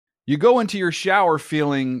You go into your shower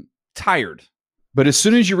feeling tired, but as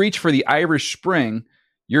soon as you reach for the Irish Spring,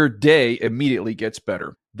 your day immediately gets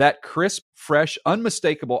better. That crisp, fresh,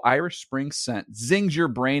 unmistakable Irish Spring scent zings your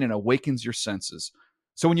brain and awakens your senses.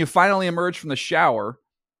 So when you finally emerge from the shower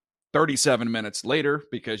 37 minutes later,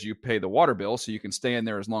 because you pay the water bill so you can stay in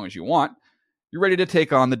there as long as you want, you're ready to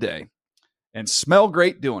take on the day and smell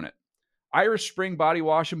great doing it. Irish Spring Body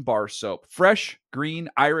Wash and Bar Soap. Fresh, green,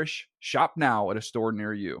 Irish. Shop now at a store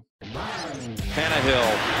near you. Tannehill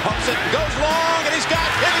pumps it, goes long, and he's got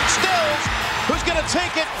Higgins Stills, who's going to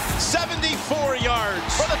take it 74 yards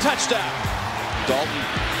for the touchdown. Dalton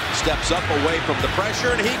steps up away from the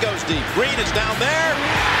pressure, and he goes deep. Green is down there.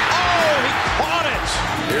 Oh, he caught it.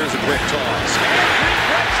 Here's a quick toss. And Green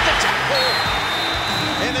breaks the tackle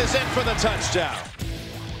and is in for the touchdown.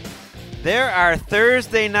 There are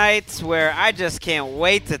Thursday nights where I just can't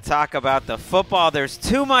wait to talk about the football. There's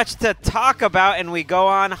too much to talk about, and we go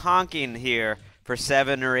on honking here for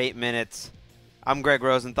 7 or 8 minutes. I'm Greg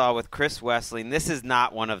Rosenthal with Chris Wesley, and this is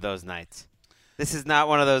not one of those nights. This is not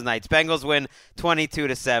one of those nights. Bengals win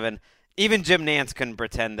 22-7. Even Jim Nantz couldn't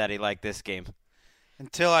pretend that he liked this game.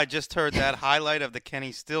 Until I just heard that highlight of the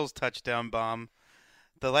Kenny Stills touchdown bomb.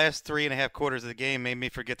 The last 3.5 quarters of the game made me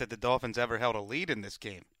forget that the Dolphins ever held a lead in this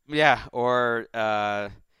game. Yeah, or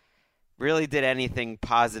really did anything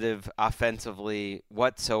positive offensively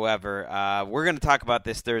whatsoever. We're going to talk about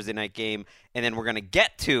this Thursday night game, and then we're going to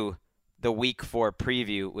get to the Week 4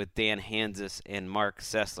 preview with Dan Hanzus and Mark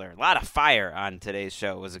Sessler. A lot of fire on today's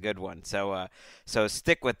show. It was a good one, so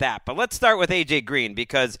stick with that. But let's start with A.J. Green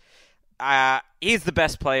because he's the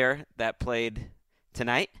best player that played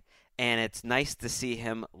tonight, and it's nice to see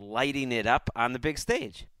him lighting it up on the big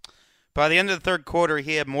stage. By the end of the third quarter,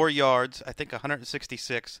 he had more yards, I think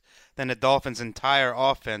 166, than the Dolphins' entire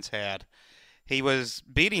offense had. He was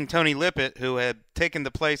beating Tony Lippett, who had taken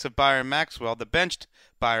the place of Byron Maxwell, the benched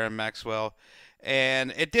Byron Maxwell,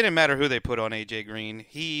 and it didn't matter who they put on A.J. Green.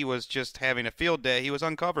 He was just having a field day. He was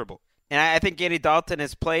uncoverable. And I think Andy Dalton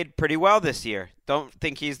has played pretty well this year. Don't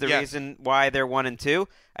think he's the reason why they're 1-2.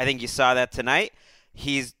 I think you saw that tonight.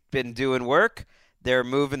 He's been doing work. They're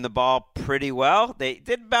moving the ball pretty well. They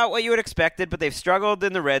did about what you would expected, but they've struggled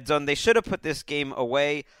in the red zone. They should have put this game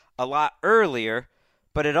away a lot earlier,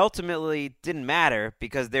 but it ultimately didn't matter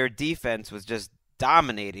because their defense was just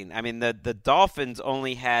dominating. I mean, the Dolphins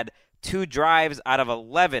only had 2 drives out of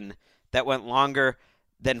 11 that went longer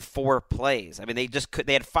than 4 plays. I mean,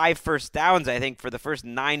 they had 5 first downs, I think, for the first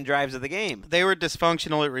 9 drives of the game. They were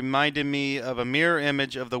dysfunctional. It reminded me of a mirror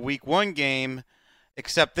image of the Week 1 game,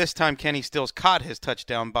 except this time Kenny Stills caught his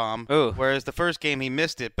touchdown bomb, whereas the first game he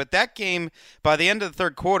missed it. But that game, by the end of the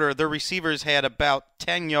third quarter, their receivers had about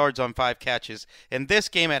 10 yards on 5 catches. In this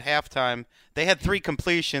game at halftime, they had 3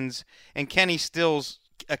 completions, and Kenny Stills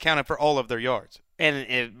accounted for all of their yards. And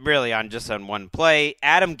it really on one play.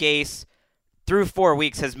 Adam Gase, through 4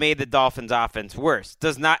 weeks, has made the Dolphins' offense worse.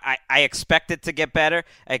 I expect it to get better.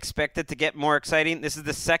 I expect it to get more exciting. This is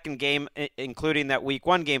the second game, including that Week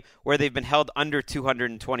 1 game, where they've been held under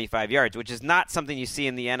 225 yards, which is not something you see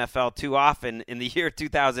in the NFL too often in the year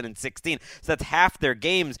 2016. So that's half their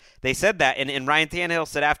games. They said that, and Ryan Tannehill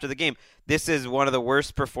said after the game, this is one of the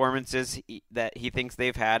worst performances that he thinks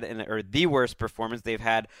they've had, or the worst performance they've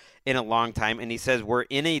had in a long time. And he says, we're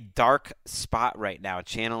in a dark spot right now,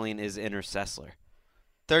 channeling his inner Sessler.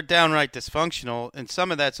 They're downright dysfunctional, and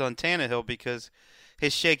some of that's on Tannehill because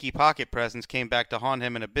his shaky pocket presence came back to haunt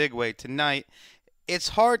him in a big way tonight. It's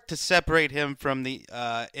hard to separate him from the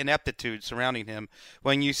ineptitude surrounding him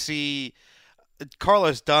when you see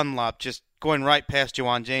Carlos Dunlop just going right past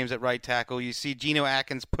Juwan James at right tackle. You see Geno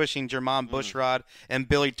Atkins pushing Jermon Bushrod and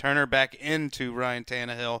Billy Turner back into Ryan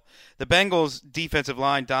Tannehill. The Bengals' defensive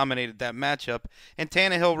line dominated that matchup, and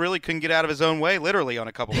Tannehill really couldn't get out of his own way, literally, on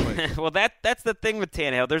a couple plays. Well, that's the thing with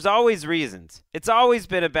Tannehill. There's always reasons. It's always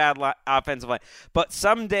been a bad offensive line. But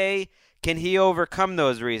someday, can he overcome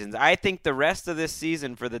those reasons? I think the rest of this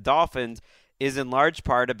season for the Dolphins is in large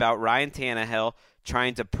part about Ryan Tannehill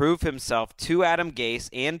trying to prove himself to Adam Gase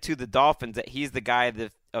and to the Dolphins that he's the guy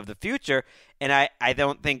of the future. And I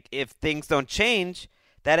don't think if things don't change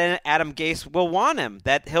that Adam Gase will want him,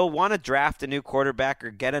 that he'll want to draft a new quarterback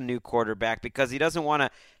or get a new quarterback because he doesn't want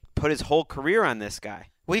to put his whole career on this guy.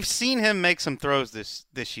 We've seen him make some throws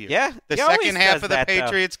this year. Yeah, the second half of the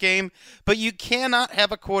Patriots game. But you cannot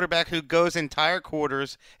have a quarterback who goes entire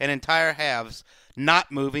quarters and entire halves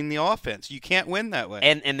not moving the offense. You can't win that way.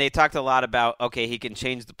 And they talked a lot about, okay, he can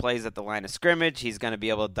change the plays at the line of scrimmage. He's going to be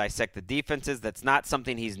able to dissect the defenses. That's not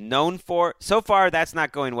something he's known for. So far, that's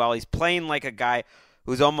not going well. He's playing like a guy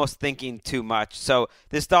who's almost thinking too much. So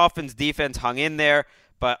this Dolphins defense hung in there.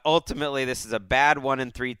 But ultimately, this is a bad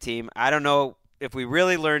 1-3 team. I don't know if we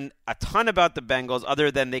really learned a ton about the Bengals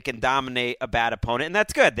other than they can dominate a bad opponent, and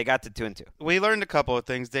that's good. They got to 2-2. We learned a couple of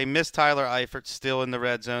things. They missed Tyler Eifert still in the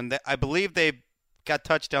red zone. I believe they got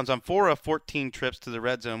touchdowns on 4 of 14 trips to the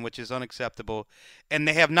red zone, which is unacceptable. And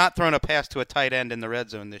they have not thrown a pass to a tight end in the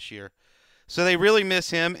red zone this year. So they really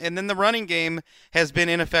miss him. And then the running game has been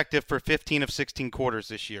ineffective for 15 of 16 quarters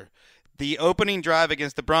this year. The opening drive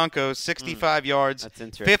against the Broncos, 65 yards,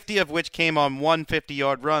 50 of which came on one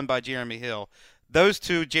 50-yard run by Jeremy Hill. Those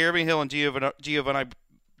two, Jeremy Hill and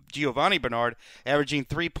Giovanni Bernard, averaging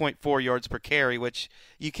 3.4 yards per carry, which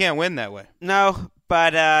you can't win that way. No,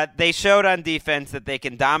 but they showed on defense that they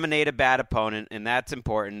can dominate a bad opponent, and that's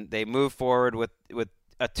important. They move forward with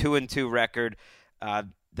a 2-2 record.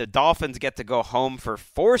 The Dolphins get to go home for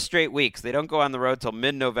 4 straight weeks. They don't go on the road till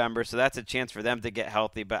mid-November, so that's a chance for them to get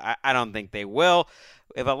healthy, but I don't think they will.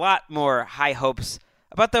 We have a lot more high hopes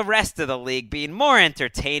about the rest of the league being more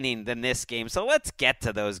entertaining than this game, so let's get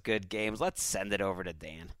to those good games. Let's send it over to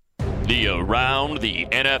Dan. The Around the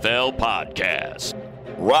NFL podcast.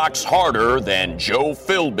 Rocks harder than Joe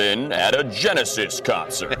Philbin at a Genesis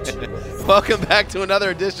concert. Welcome back to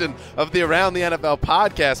another edition of the Around the NFL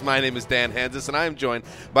podcast. My name is Dan Hansis, and I am joined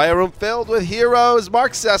by a room filled with heroes,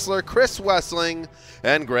 Mark Sessler, Chris Wessling,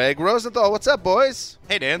 and Greg Rosenthal. What's up, boys?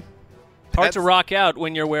 Hey, Dan. Hard to rock out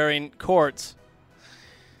when you're wearing cords.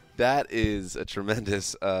 That is a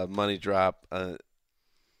tremendous money drop.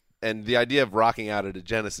 And the idea of rocking out at a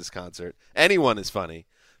Genesis concert, anyone is funny,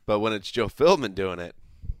 but when it's Joe Philbin doing it,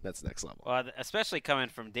 that's next level. Well, especially coming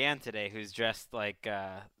from Dan today, who's dressed like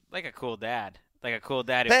a cool dad. Like a cool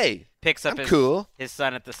dad who picks up his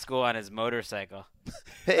son at the school on his motorcycle.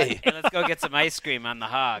 Hey. Hey, let's go get some ice cream on the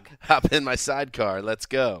hog. Hop in my sidecar. Let's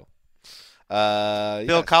go.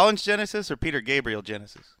 Bill Collins Genesis or Peter Gabriel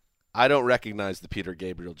Genesis? I don't recognize the Peter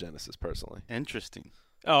Gabriel Genesis personally. Interesting.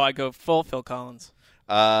 Oh, I go full Phil Collins.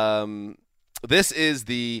 This is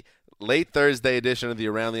the late Thursday edition of the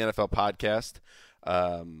Around the NFL podcast.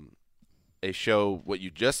 A show, what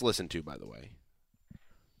you just listened to, by the way,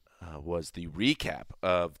 was the recap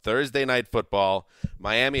of Thursday Night Football,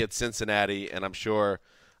 Miami at Cincinnati, and I'm sure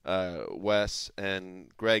Wes and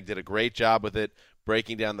Greg did a great job with it,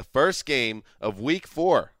 breaking down the first game of Week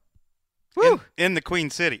 4. Woo! In the Queen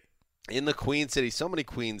City. In the Queen City. So many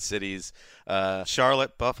Queen Cities.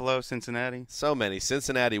 Charlotte, Buffalo, Cincinnati. So many.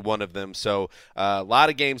 Cincinnati, one of them. So a lot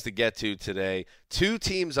of games to get to today. 2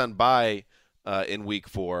 teams on bye in Week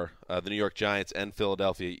 4, the New York Giants and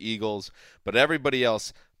Philadelphia Eagles. But everybody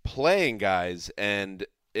else playing, guys. And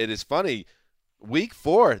it is funny. Week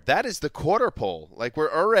 4, that is the quarter pole. Like,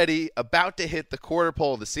 we're already about to hit the quarter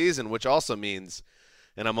pole of the season, which also means,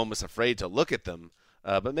 and I'm almost afraid to look at them,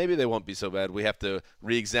 but maybe they won't be so bad. We have to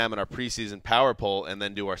re-examine our preseason power poll and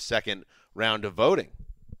then do our second round of voting.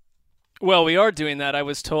 Well, we are doing that. I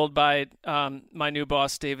was told by my new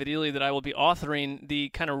boss, David Ely, that I will be authoring the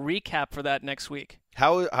kind of recap for that next week.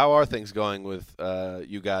 How are things going with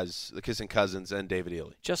you guys, the Kissing Cousins and David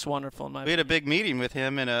Ely? Just wonderful. We had a big meeting with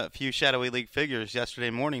him and a few Shadowy League figures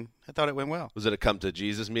yesterday morning. I thought it went well. Was it a come to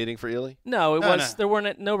Jesus meeting for Ely? No, it was. No. There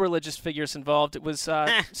weren't no religious figures involved. It was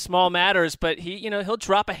small matters, but he'll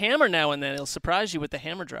drop a hammer now and then. He'll surprise you with the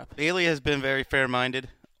hammer drop. Ely has been very fair-minded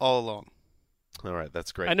all along. All right,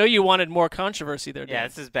 that's great. I know you wanted more controversy there, Dan. Yeah,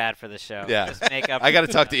 this is bad for the show. Yeah. Just make up. I got to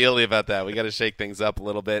talk to Ely about that. We got to shake things up a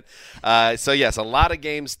little bit. So, yes, a lot of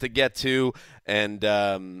games to get to,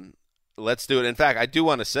 and let's do it. In fact, I do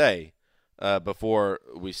want to say before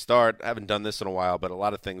we start, I haven't done this in a while, but a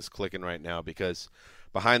lot of things clicking right now because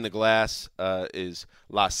behind the glass is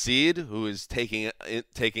La Cid, who is taking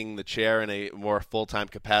the chair in a more full-time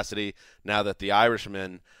capacity now that the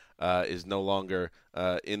Irishman is no longer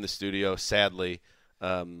in the studio, sadly.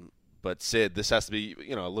 But Sid, this has to be,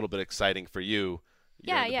 a little bit exciting for you.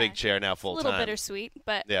 You're in the big chair now full time. A little bittersweet,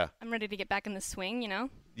 but yeah. I'm ready to get back in the swing,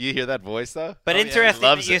 You hear that voice, though? But interesting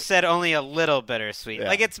that you said only a little bittersweet. Yeah.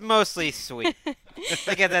 Like, it's mostly sweet.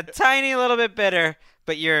 Like, it's a tiny little bit bitter,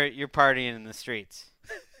 but you're partying in the streets.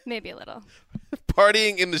 Maybe a little.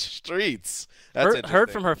 Partying in the streets. That's heard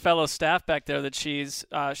from her fellow staff back there that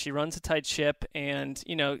she runs a tight ship and,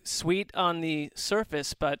 sweet on the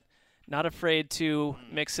surface, but not afraid to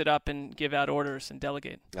mix it up and give out orders and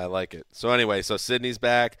delegate. I like it. So anyway, Sydney's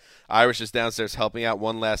back. Irish is downstairs helping out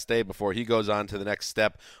one last day before he goes on to the next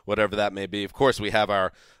step, whatever that may be. Of course, we have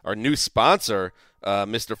our new sponsor,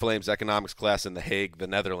 Mr. Flame's economics class in The Hague, the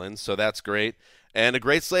Netherlands. So that's great. And a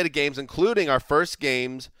great slate of games, including our first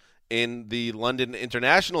games in the London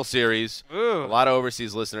International Series. Ooh. A lot of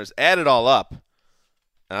overseas listeners. Add it all up.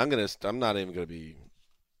 And I'm not going to be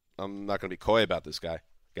coy about this guy.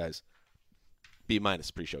 guys. B-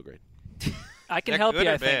 pre-show grade. I can That help good you,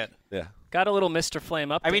 or I think. bad? Yeah. Got a little Mr. Flame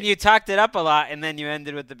update. I mean, you talked it up a lot, and then you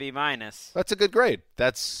ended with the B-. That's a good grade.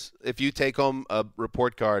 That's if you take home a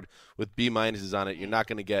report card with B- on it, you're not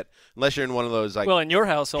going to get unless you're in one of those like. Well, in your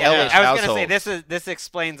household. Hellish I was going to household. say this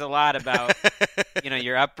explains a lot about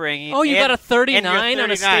your upbringing. Oh, you and- got a 39 and your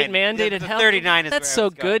on a 39. state-mandated The health? 39 is That's where I so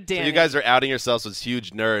was going. good, Danny. So you guys are outing yourselves as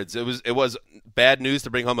huge nerds. It was bad news to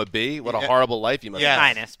bring home a B. What a horrible life you must Yeah.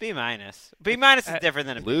 have. B-. B- is different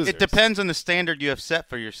than a B. Losers. It depends on the standard you have set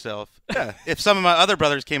for yourself. Yeah. If some of my other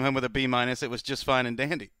brothers came home with a B-, it was just fine and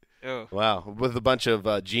dandy. Ooh. Wow, with a bunch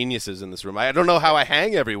of geniuses in this room. I don't know how I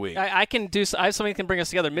hang every week. I can do. I have something that can bring us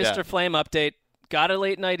together. Mr. Yeah. Flame update. Got a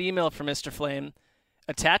late night email from Mr. Flame.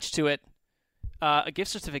 Attached to it, a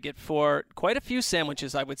gift certificate for quite a few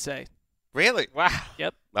sandwiches, I would say. Really? Wow.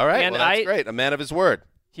 Yep. All right, And well, that's great. A man of his word.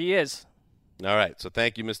 He is. All right, so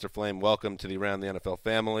thank you, Mr. Flame. Welcome to the Around the NFL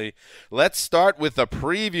family. Let's start with the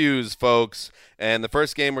previews, folks. And the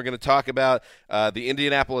first game we're going to talk about, the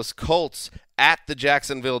Indianapolis Colts at the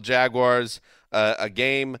Jacksonville Jaguars, a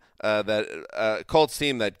game that Colts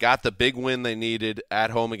team that got the big win they needed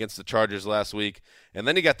at home against the Chargers last week. And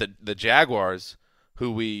then you got the Jaguars,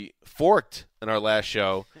 who we forked in our last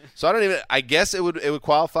show. So I guess it would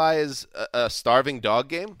qualify as a starving dog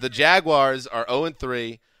game. The Jaguars are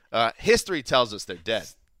 0-3. History tells us they're dead.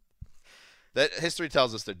 History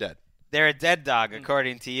tells us they're dead. They're a dead dog,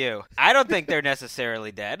 according to you. I don't think they're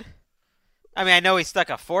necessarily dead. I mean, I know we stuck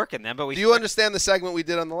a fork in them, but Do you understand the segment we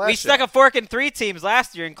did on the last we show? stuck a fork in 3 teams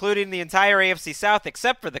last year, including the entire AFC South,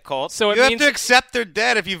 except for the Colts. So it You have means to accept they're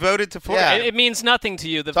dead if you voted to fork. Yeah. it means nothing to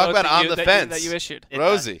you. The Talk vote about that on you, the that fence. that you issued.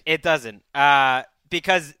 Rosie. It doesn't.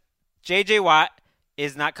 Because J.J. Watt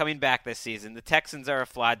is not coming back this season. The Texans are a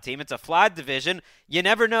flawed team. It's a flawed division. You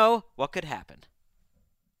never know what could happen.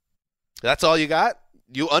 That's all you got?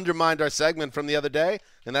 You undermined our segment from the other day,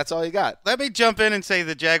 and that's all you got. Let me jump in and say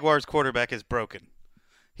the Jaguars quarterback is broken.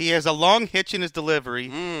 He has a long hitch in his delivery.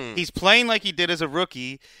 He's playing like he did as a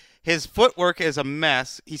rookie. His footwork is a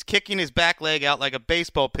mess. He's kicking his back leg out like a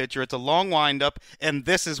baseball pitcher. It's a long windup, and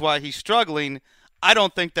this is why he's struggling. I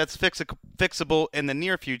don't think that's fixable in the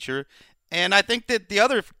near future. And I think that the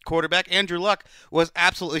other quarterback, Andrew Luck, was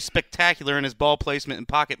absolutely spectacular in his ball placement and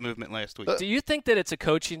pocket movement last week. Do you think that it's a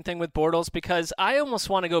coaching thing with Bortles? Because I almost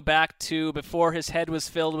want to go back to before his head was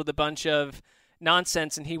filled with a bunch of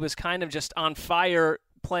nonsense and he was kind of just on fire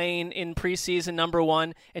playing in preseason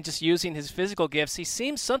 #1 and just using his physical gifts. He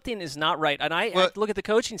seems something is not right. And I look at the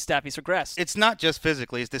coaching staff. He's regressed. It's not just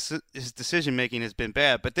physically. His decision-making has been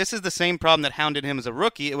bad. But this is the same problem that hounded him as a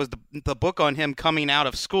rookie. It was the book on him coming out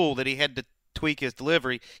of school that he had to tweak his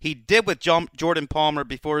delivery. He did with Jordan Palmer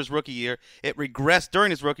before his rookie year. It regressed during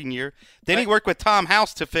his rookie year. Then he worked with Tom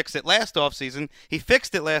House to fix it last offseason. He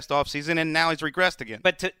fixed it last offseason, and now he's regressed again.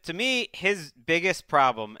 But to me, his biggest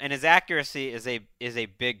problem, and his accuracy is a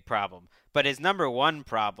big problem, but his #1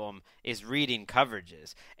 problem is reading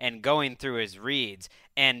coverages and going through his reads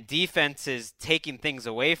and defenses taking things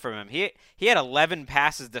away from him. He had 11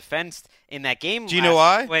 passes defensed in that game. Do you know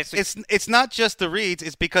why? Wait, It's not just the reads.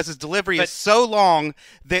 It's because his delivery is so long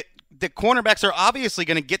that the cornerbacks are obviously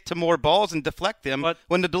going to get to more balls and deflect them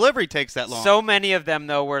when the delivery takes that long. So many of them,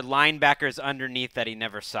 though, were linebackers underneath that he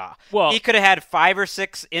never saw. Well, he could have had 5 or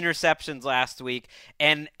 6 interceptions last week.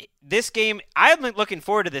 And this game, I'm looking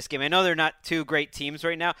forward to this game. I know they're not 2 great teams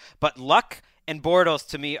right now, but Luck and Bortles,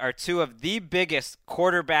 to me, are 2 of the biggest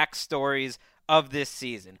quarterback stories of this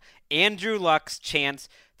season. Andrew Luck's chance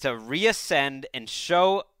to reascend and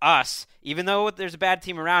show us, even though there's a bad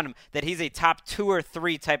team around him, that he's a top 2 or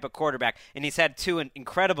 3 type of quarterback, and he's had 2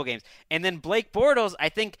 incredible games. And then Blake Bortles, I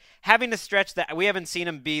think, having a stretch that we haven't seen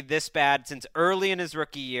him be this bad since early in his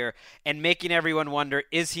rookie year and making everyone wonder,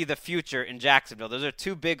 is he the future in Jacksonville? Those are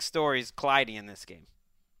 2 big stories colliding in this game.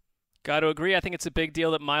 Got to agree. I think it's a big deal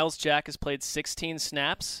that Myles Jack has played 16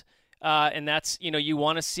 snaps, and that's, you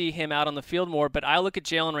want to see him out on the field more. But I look at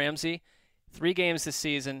Jalen Ramsey, 3 games this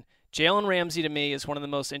season. Jalen Ramsey, to me, is one of the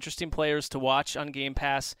most interesting players to watch on Game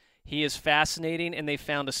Pass. He is fascinating, and they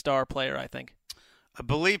found a star player, I think. I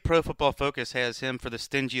believe Pro Football Focus has him for the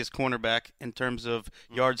stingiest cornerback in terms of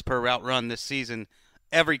yards per route run this season.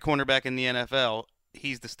 Every cornerback in the NFL,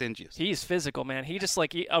 he's the stingiest. He's physical, man. He just,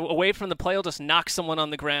 away from the play, will just knock someone on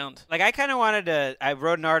the ground. I kind of wanted to – I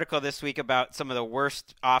wrote an article this week about some of the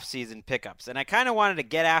worst offseason pickups, and I kind of wanted to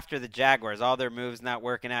get after the Jaguars, all their moves not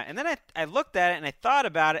working out. And then I looked at it, and I thought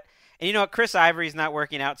about it, And you know what? Chris Ivory's not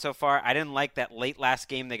working out so far. I didn't like that late last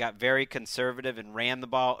game. They got very conservative and ran the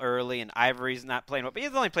ball early, and Ivory's not playing well. But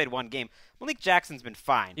he's only played one game. Malik Jackson's been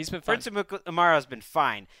fine. He's been fine. Prince Amara's been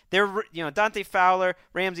fine. They're, Dante Fowler,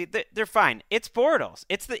 Ramsey, they're fine. It's Bortles.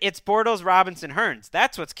 It's Bortles, Robinson, Hearns.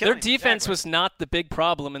 That's what's killing Their defense was not the big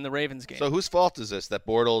problem in the Ravens game. So whose fault is this that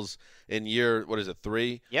Bortles in year,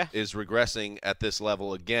 3, is regressing at this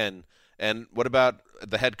level again? And what about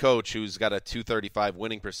the head coach who's got a .235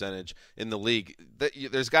 winning percentage in the league?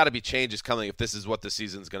 There's got to be changes coming if this is what the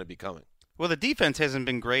season's going to be coming. Well, the defense hasn't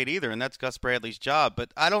been great either, and that's Gus Bradley's job.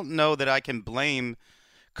 But I don't know that I can blame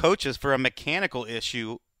coaches for a mechanical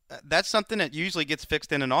issue. That's something that usually gets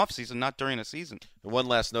fixed in an offseason, not during a season. And one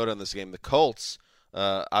last note on this game. The Colts,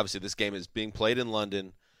 obviously this game is being played in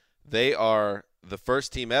London. They are the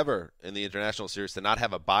first team ever in the international series to not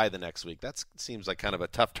have a bye the next week. That seems like kind of a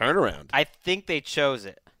tough turnaround. I think they chose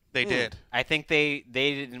it. They did. I think they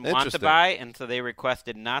didn't want to bye, and so they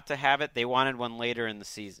requested not to have it. They wanted one later in the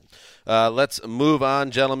season. Let's move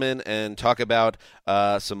on, gentlemen, and talk about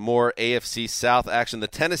some more AFC South action. The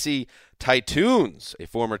Tennessee Titans, a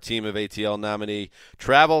former Team of ATL nominee,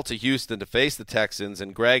 travel to Houston to face the Texans.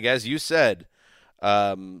 And, Greg, as you said,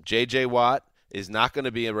 J.J. Watt is not going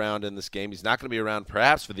to be around in this game. He's not going to be around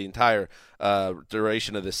perhaps for the entire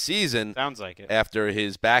duration of the season. Sounds like it. After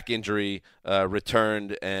his back injury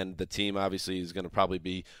returned, and the team obviously is going to probably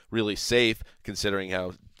be really safe considering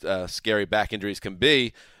how scary back injuries can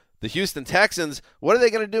be. The Houston Texans, what are they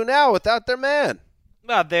going to do now without their man?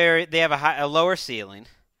 Well, they have a lower ceiling,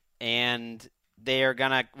 and they are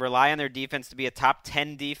going to rely on their defense to be a top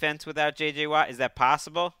 10 defense without J.J. Watt. Is that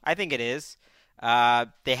possible? I think it is.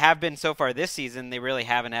 They have been so far this season. They really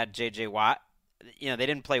haven't had J.J. Watt. They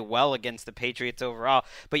didn't play well against the Patriots overall.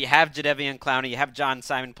 But you have Jadeveon Clowney, you have John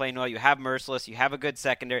Simon playing well, you have Merciless, you have a good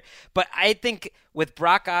secondary. But I think with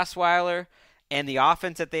Brock Osweiler and the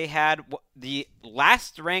offense that they had, the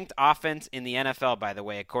last-ranked offense in the NFL, by the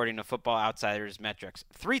way, according to Football Outsiders metrics,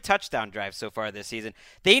 3 touchdown drives so far this season.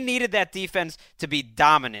 They needed that defense to be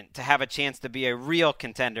dominant, to have a chance to be a real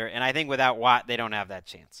contender. And I think without Watt, they don't have that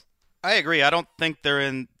chance. I agree. I don't think they're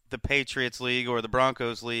in the Patriots League or the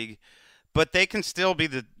Broncos League, but they can still be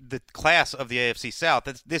the class of the AFC South.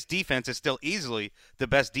 This defense is still easily the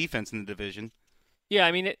best defense in the division. Yeah,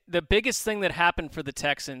 I mean, the biggest thing that happened for the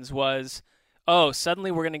Texans was, suddenly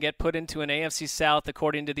we're going to get put into an AFC South,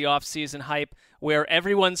 according to the offseason hype, where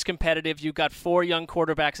everyone's competitive. You've got 4 young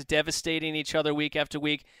quarterbacks devastating each other week after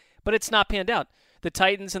week, but it's not panned out. The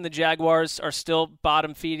Titans and the Jaguars are still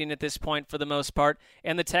bottom feeding at this point for the most part,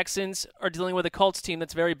 and the Texans are dealing with a Colts team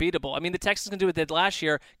that's very beatable. I mean, the Texans can do what they did last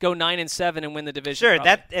year, go 9-7 and win the division. Sure,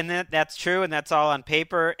 that's true, and that's all on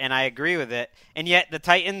paper, and I agree with it. And yet the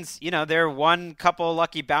Titans, they're one couple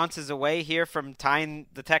lucky bounces away here from tying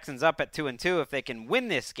the Texans up at 2-2 if they can win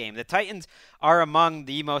this game. The Titans are among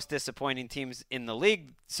the most disappointing teams in the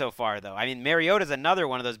league so far, though. I mean, Mariota's another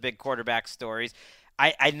one of those big quarterback stories.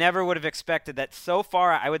 I never would have expected that. So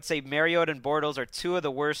far, I would say Mariota and Bortles are 2 of the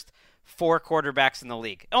worst 4 quarterbacks in the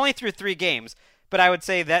league. Only through 3 games, but I would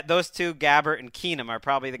say that those 2, Gabbert and Keenum, are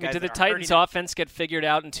probably the guys. Did the Titans' offense get figured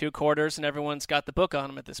out in 2 quarters, and everyone's got the book on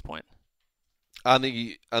them at this point? On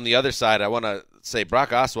the other side, I want to say Brock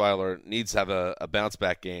Osweiler needs to have a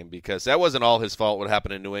bounce-back game, because that wasn't all his fault what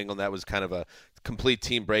happened in New England. That was kind of a complete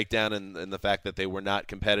team breakdown and the fact that they were not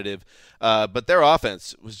competitive. But their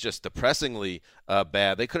offense was just depressingly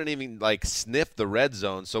bad. They couldn't even sniff the red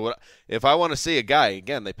zone. So if I want to see a guy,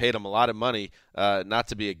 again, they paid him a lot of money not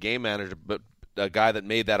to be a game manager, but a guy that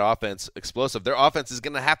made that offense explosive. Their offense is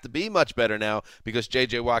going to have to be much better now because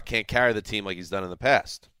J.J. Watt can't carry the team like he's done in the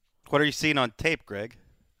past. What are you seeing on tape, Greg?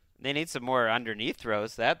 They need some more underneath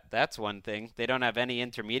throws. That's one thing. They don't have any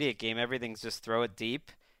intermediate game. Everything's just throw it deep.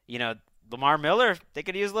 Lamar Miller, they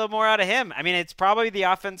could use a little more out of him. I mean, it's probably the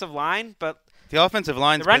offensive line, but the offensive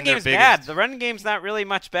line's the run been their game's biggest. bad. The run game's not really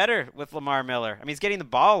much better with Lamar Miller. I mean, he's getting the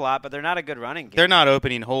ball a lot, but they're not a good running game. They're not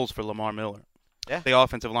opening holes for Lamar Miller. Yeah. The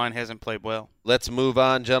offensive line hasn't played well. Let's move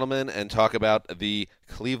on, gentlemen, and talk about the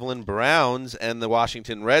Cleveland Browns and the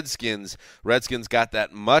Washington Redskins. Redskins got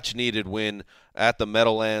that much-needed win at the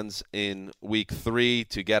Meadowlands in Week 3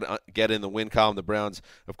 to get in the win column. The Browns,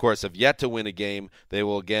 of course, have yet to win a game. They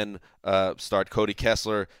will again start Cody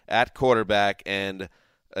Kessler at quarterback, and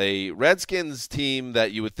a Redskins team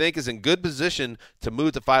that you would think is in good position to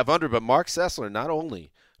move to 500. But Mark Sessler, not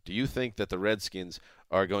only do you think that the Redskins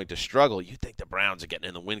are going to struggle, you think the Browns are getting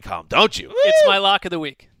in the win column, don't you? It's my lock of the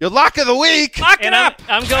week. Your lock of the week? Lock it up!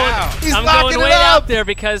 I'm going way out there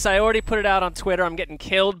because I already put it out on Twitter. I'm getting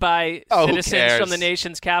killed by citizens from the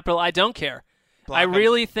nation's capital. I don't care. I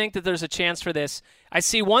really think that there's a chance for this. I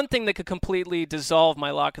see one thing that could completely dissolve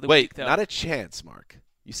my lock of the week, though. Wait, not a chance, Mark.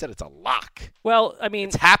 You said it's a lock. Well, I mean,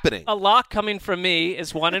 it's happening. A lock coming from me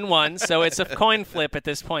is 1-1, so it's a coin flip at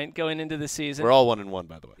this point going into the season. We're all 1-1,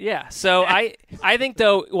 by the way. Yeah. So I think,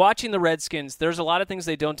 though, watching the Redskins, there's a lot of things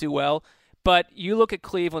they don't do well. But you look at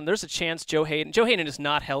Cleveland, there's a chance Joe Hayden is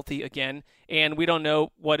not healthy again, and we don't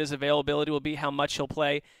know what his availability will be, how much he'll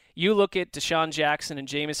play. You look at Deshaun Jackson and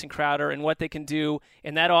Jamison Crowder and what they can do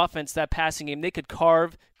in that offense, that passing game. They could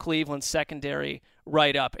carve Cleveland's secondary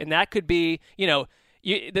right up. And that could be,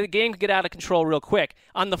 the game could get out of control real quick.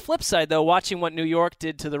 On the flip side, though, watching what New York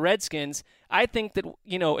did to the Redskins, I think that,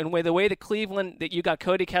 the way that Cleveland, that you got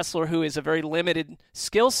Cody Kessler, who is a very limited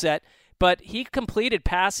skill set, but he completed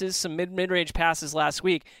passes, some mid-range passes last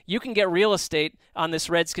week. You can get real estate on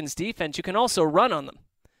this Redskins defense. You can also run on them.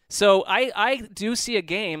 So I do see a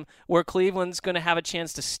game where Cleveland's going to have a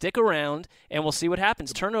chance to stick around, and we'll see what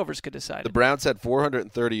happens. Turnovers could decide. The Browns had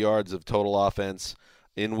 430 yards of total offense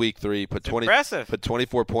in Week 3, put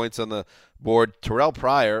 24 points on the board. Terrell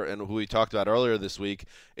Pryor, and who we talked about earlier this week,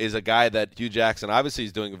 is a guy that Hugh Jackson obviously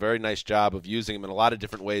is doing a very nice job of using him in a lot of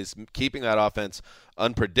different ways, keeping that offense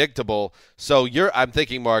unpredictable. So I'm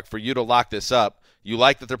thinking, Mark, for you to lock this up, you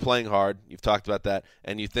like that they're playing hard. You've talked about that,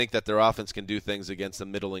 and you think that their offense can do things against the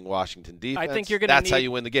middling Washington defense. I think that's how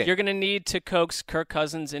you win the game. You're going to need to coax Kirk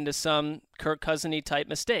Cousins into some Kirk Cousin-y type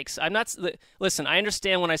mistakes. Listen, I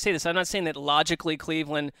understand when I say this. I'm not saying that logically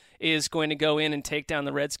Cleveland is going to go in and take down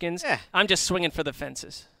the Redskins. Yeah. I'm just swinging for the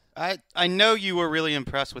fences. I know you were really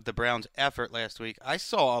impressed with the Browns' effort last week. I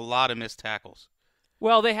saw a lot of missed tackles.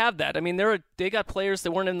 Well, they have that. I mean, they got players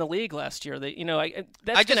that weren't in the league last year.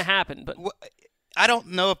 That's going to happen. But I don't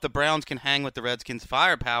know if the Browns can hang with the Redskins'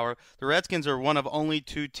 firepower. The Redskins are one of only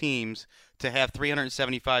 2 teams to have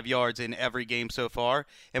 375 yards in every game so far.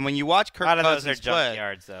 And when you watch Kirk Cousins play, a lot of those are junk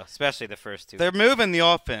yards, though, especially the first 2. They're moving the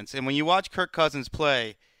offense, and when you watch Kirk Cousins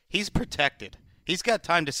play, he's protected. He's got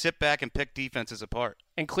time to sit back and pick defenses apart.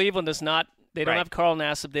 And Cleveland does not. They don't have Carl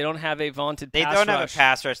Nassib. They don't have a vaunted pass rush. They don't have a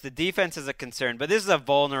pass rush. The defense is a concern, but this is a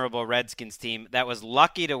vulnerable Redskins team that was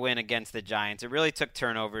lucky to win against the Giants. It really took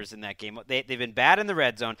turnovers in that game. They've been bad in the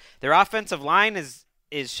red zone. Their offensive line is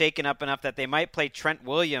shaken up enough that they might play Trent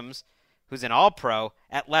Williams, who's an all-pro,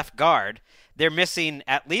 at left guard. They're missing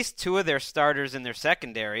at least 2 of their starters in their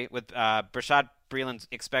secondary, with Brashad Breeland's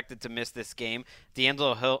expected to miss this game.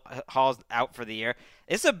 D'Angelo Hall's out for the year.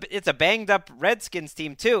 It's a banged-up Redskins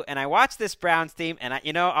team, too, and I watched this Browns team,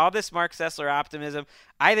 and all this Mark Sessler optimism,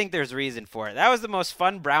 I think there's reason for it. That was the most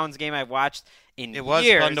fun Browns game I've watched in years. It was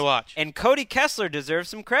fun to watch. And Cody Kessler deserves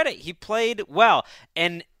some credit. He played well,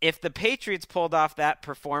 and if the Patriots pulled off that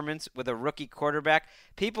performance with a rookie quarterback,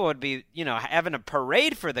 people would be, having a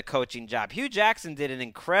parade for the coaching job. Hugh Jackson did an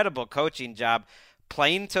incredible coaching job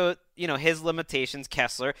playing to, his limitations,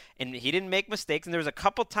 Kessler, and he didn't make mistakes. And there was a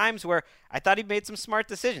couple times where I thought he made some smart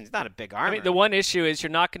decisions. He's not a big armor. I mean, the one issue is you're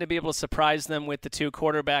not going to be able to surprise them with the 2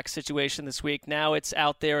 quarterback situation this week. Now it's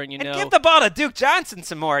out there, and give the ball to Duke Johnson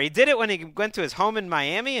some more. He did it when he went to his home in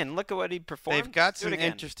Miami, and look at what he performed. They've got some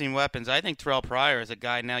interesting weapons. I think Terrell Pryor is a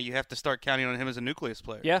guy now you have to start counting on him as a nucleus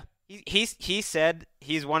player. Yeah. He said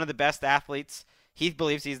he's one of the best athletes. He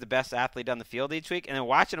believes he's the best athlete on the field each week. And then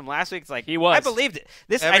watching him last week, it's like, he was. I believed it.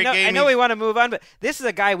 I know we want to move on, but this is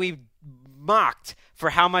a guy we mocked for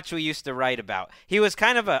how much we used to write about. He was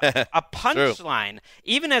kind of a punchline.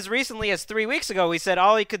 Even as recently as 3 weeks ago, we said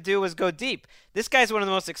all he could do was go deep. This guy's one of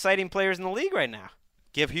the most exciting players in the league right now.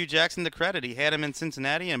 Give Hugh Jackson the credit. He had him in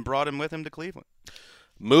Cincinnati and brought him with him to Cleveland.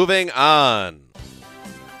 Moving on.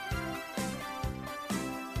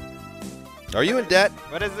 Are you in debt?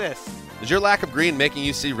 What is this? Is your lack of green making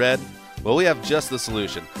you see red? Well, we have just the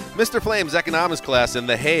solution. Mr. Flame's economics class in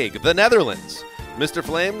The Hague, the Netherlands. Mr.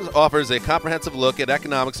 Flames offers a comprehensive look at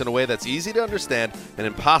economics in a way that's easy to understand and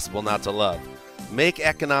impossible not to love. Make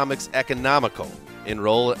economics economical.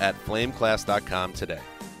 Enroll at flameclass.com today.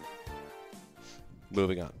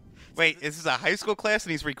 Moving on. Wait, is this a high school class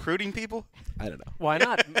and he's recruiting people? I don't know. Why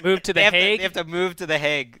not? Move to The Hague? They have to move to The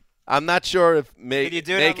Hague. I'm not sure if make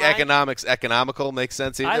online? economics economical makes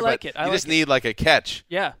sense either. I like but it. You just need like a catch.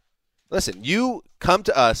 Yeah. Listen, you come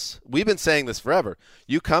to us. We've been saying this forever.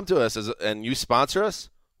 You come to us and you sponsor us,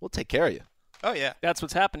 we'll take care of you. Oh, yeah. That's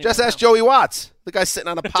what's happening. Just right ask now. Joey Watts, the guy sitting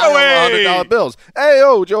on a pile of $100 bills. Hey,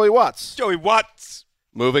 Joey Watts. Joey Watts.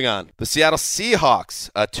 Moving on. The Seattle Seahawks,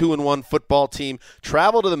 a 2-1 football team,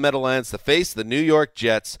 travel to the Meadowlands to face the New York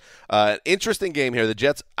Jets. Interesting game here. The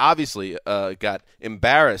Jets obviously got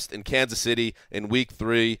embarrassed in Kansas City in Week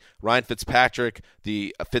 3. Ryan Fitzpatrick,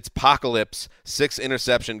 the Fitzpocalypse,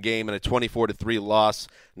 6-interception game and a 24-3 loss.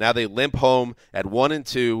 Now they limp home at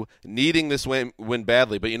 1-2, needing this win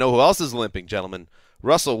badly. But you know who else is limping, gentlemen?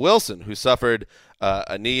 Russell Wilson, who suffered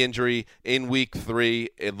a knee injury in Week 3.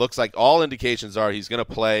 It looks like all indications are he's going to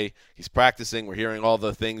play. He's practicing. We're hearing all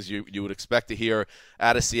the things you would expect to hear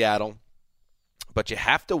out of Seattle. But you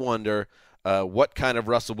have to wonder what kind of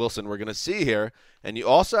Russell Wilson we're going to see here. And you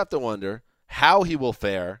also have to wonder how he will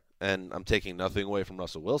fare. And I'm taking nothing away from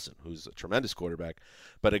Russell Wilson, who's a tremendous quarterback,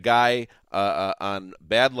 but a guy on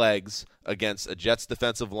bad legs against a Jets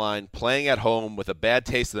defensive line, playing at home with a bad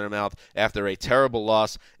taste in their mouth after a terrible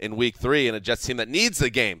loss in Week 3, and a Jets team that needs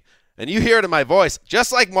the game. And you hear it in my voice,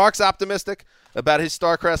 just like Mark's optimistic about his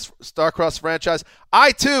star-crossed franchise,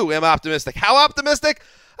 I too am optimistic. How optimistic?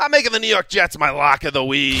 I'm making the New York Jets my lock of the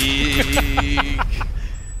week.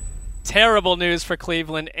 Terrible news for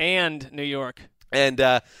Cleveland and New York. And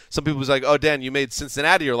some people was like, oh, Dan, you made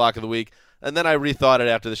Cincinnati your lock of the week. And then I rethought it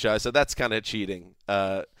after the show. I said, that's kind of cheating.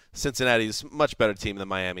 Cincinnati's a much better team than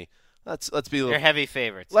Miami. Let's be a little. They're heavy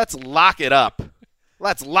favorites. Let's lock it up.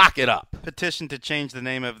 Let's lock it up. Petition to change the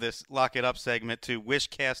name of this Lock It Up segment to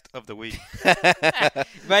Wishcast of the Week.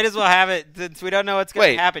 Might as well have it, since we don't know what's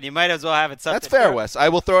going to happen. You might as well have it something. That's fair, Wes. I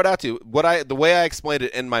will throw it out to you. The way I explained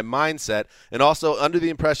it in my mindset, and also under the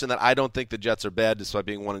impression that I don't think the Jets are bad despite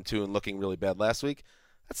being 1-2 and looking really bad last week.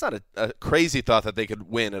 That's not a crazy thought that they could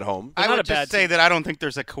win at home. I would just say that I don't think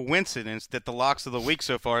there's a coincidence that the locks of the week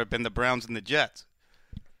so far have been the Browns and the Jets.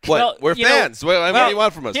 What? Well, we're fans. What do you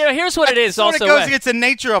want from us? Here's what it is. Also, it's the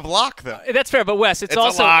nature of lock, though. That's fair, but Wes, it's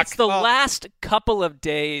also a lock. it's the last couple of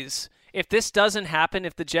days. If this doesn't happen,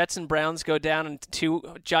 if the Jets and Browns go down in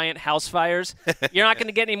 2 giant house fires, you're not going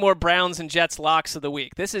to get any more Browns and Jets locks of the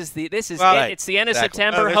week. This is it. It's the end of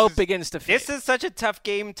September. Hope begins to fade. This is such a tough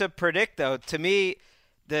game to predict, though. To me,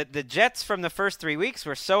 the Jets from the first 3 weeks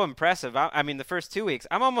were so impressive. I mean, the first 2 weeks.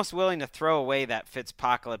 I'm almost willing to throw away that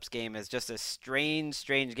Fitzpocalypse game as just a strange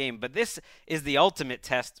game. But this is the ultimate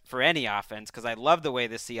test for any offense because I love the way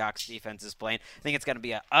the Seahawks defense is playing. I think it's going to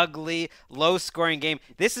be an ugly, low-scoring game.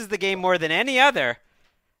 This is the game more than any other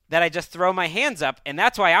that I just throw my hands up, and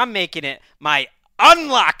that's why I'm making it my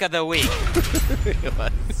unlock of the week.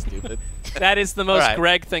 Stupid. That is the most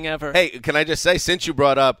Greg thing ever. Hey, can I just say, since you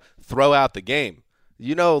brought up throw out the game,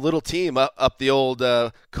 you know, a little team up the old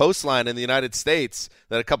coastline in the United States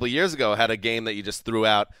that a couple of years ago had a game that you just threw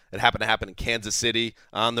out. It happened to happen in Kansas City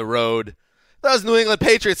on the road. Those New England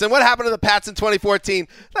Patriots. And what happened to the Pats in 2014?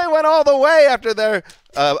 They went all the way after their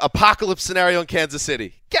apocalypse scenario in Kansas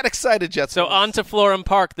City. Get excited, Jets. So on to Florham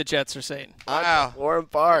Park, the Jets are saying. Wow. Florham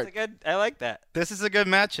Park. I like that. This is a good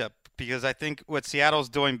matchup because I think what Seattle's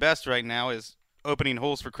doing best right now is opening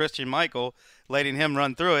holes for Christian Michael, letting him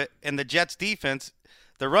run through it, and the Jets' defense,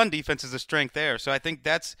 the run defense is a strength there. So I think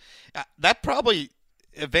that probably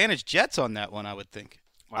advantaged Jets on that one, I would think.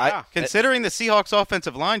 Wow. Considering the Seahawks'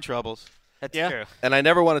 offensive line troubles. That's true. And I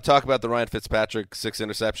never want to talk about the Ryan Fitzpatrick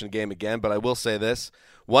 6-interception game again, but I will say this.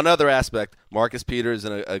 One other aspect, Marcus Peters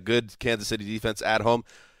and a good Kansas City defense at home.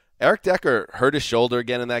 Eric Decker hurt his shoulder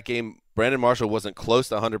again in that game. Brandon Marshall wasn't close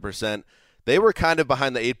to 100%. They were kind of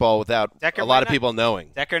behind the 8 ball without a lot of people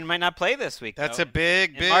knowing. Decker might not play this week. That's though. a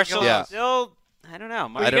big Marshall yeah. still, I don't know.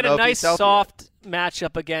 You get a nice soft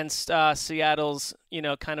matchup against Seattle's,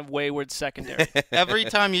 kind of wayward secondary. Every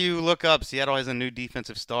time you look up, Seattle has a new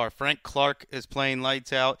defensive star. Frank Clark is playing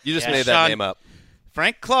lights out. You just made that name up.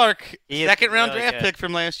 Frank Clark, second-round really draft good. pick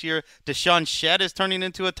from last year. Deshaun Shedd is turning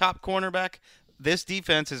into a top cornerback. This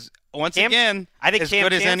defense is, once again, I think as Cam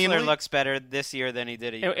good as any Chancellor league. looks better this year than he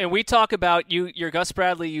did a year. And we talk about you're Gus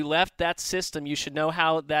Bradley. You left that system. You should know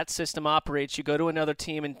how that system operates. You go to another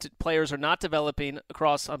team, and players are not developing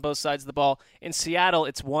across on both sides of the ball. In Seattle,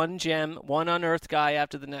 it's one gem, one unearthed guy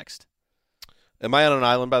after the next. Am I on an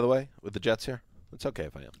island, by the way, with the Jets here? It's okay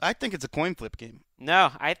if I am. I think it's a coin flip game.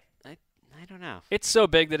 No, I don't know. It's so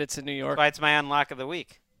big that it's in New York. That's why it's my unlock of the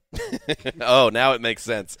week. Oh, now it makes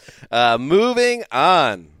sense. Moving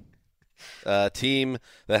on. Team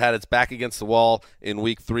that had its back against the wall in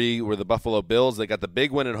Week 3 were the Buffalo Bills. They got the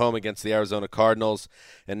big win at home against the Arizona Cardinals.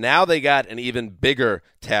 And now they got an even bigger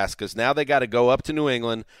task because now they got to go up to New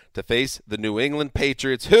England to face the New England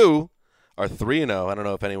Patriots, who are 3-0. I don't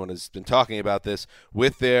know if anyone has been talking about this,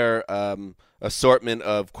 with their assortment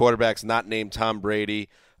of quarterbacks not named Tom Brady.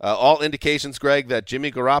 All indications, Greg, that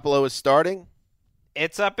Jimmy Garoppolo is starting?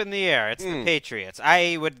 It's up in the air. It's the Patriots.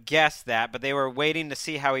 I would guess that, but they were waiting to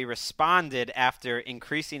see how he responded after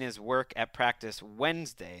increasing his work at practice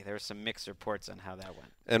Wednesday. There were some mixed reports on how that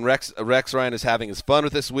went. And Rex Ryan is having his fun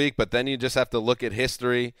with this week, but then you just have to look at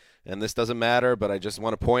history, and this doesn't matter, but I just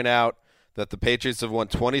want to point out that the Patriots have won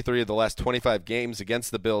 23 of the last 25 games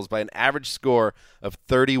against the Bills by an average score of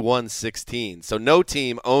 31-16. So no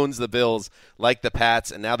team owns the Bills like the Pats,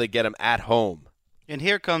 and now they get them at home. And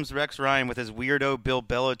here comes Rex Ryan with his weirdo Bill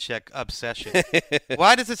Belichick obsession.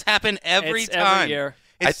 Why does this happen every time? Every year.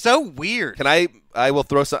 It's so weird. I will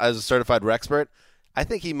throw some, as a certified Rexpert, I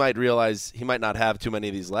think he might realize he might not have too many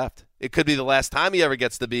of these left. It could be the last time he ever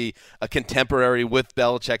gets to be a contemporary with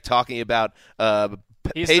Belichick talking about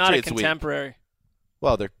He's Patriots not a week. contemporary.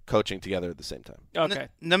 Well, they're coaching together at the same time. Okay.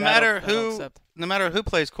 No matter who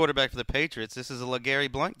plays quarterback for the Patriots, this is a LeGarry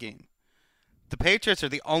Blount game. The Patriots are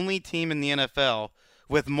the only team in the NFL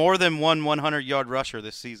with more than one 100-yard rusher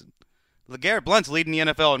this season. LeGarrette Blount's leading the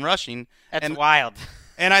NFL in rushing. That's wild.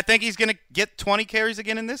 And I think he's going to get 20 carries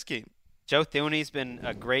again in this game. Joe Thuney's been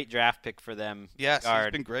a great draft pick for them. Yes,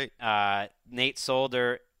 he's been great. Nate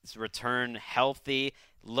Solder's return healthy,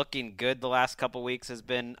 looking good the last couple weeks, has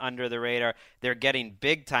been under the radar. They're getting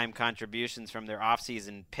big-time contributions from their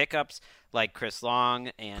offseason pickups like Chris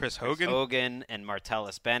Long and Chris Hogan and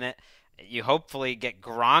Martellus Bennett. You hopefully get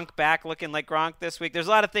Gronk back looking like Gronk this week. There's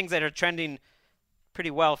a lot of things that are trending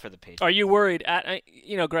pretty well for the Patriots. Are you worried?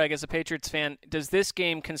 Greg, as a Patriots fan, does this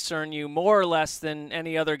game concern you more or less than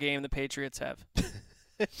any other game the Patriots have?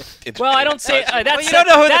 Well, I don't say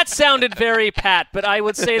that sounded very pat, but I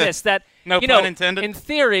would say this: that pun intended. In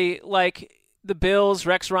theory, like the Bills,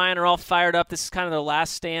 Rex Ryan are all fired up. This is kind of the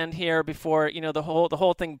last stand here before the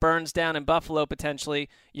whole thing burns down in Buffalo potentially.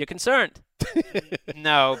 You concerned?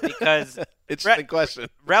 No, because Interesting question.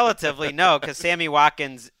 Relatively, no, because Sammy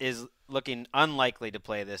Watkins is looking unlikely to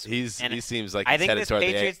play this week. He seems like I he's think headed this toward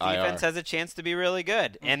Patriots the IR. defense has a chance to be really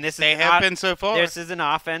good, and they have been so far. This is an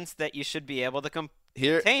offense that you should be able to contain.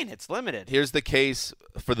 It's limited. Here's the case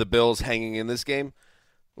for the Bills hanging in this game.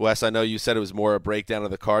 Wes, I know you said it was more a breakdown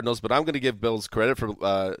of the Cardinals, but I'm going to give Bills credit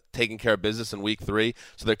for taking care of business in Week 3.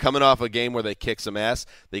 So they're coming off a game where they kicked some ass.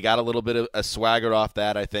 They got a little bit of a swagger off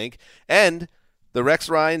that, I think. And the Rex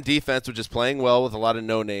Ryan defense, which is playing well with a lot of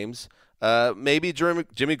no-names, maybe Jimmy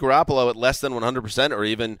Garoppolo at less than 100% or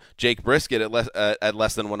even Jake Brisket at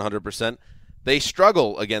less than 100%. They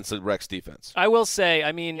struggle against the Rex defense. I will say,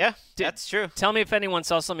 yeah, that's true. Tell me if anyone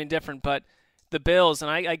saw something different, but the Bills, and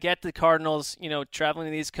I get the Cardinals, traveling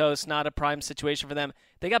to the East Coast, not a prime situation for them.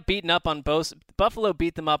 They got beaten up on both. Buffalo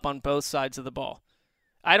beat them up on both sides of the ball.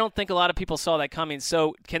 I don't think a lot of people saw that coming.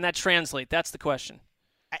 So can that translate? That's the question.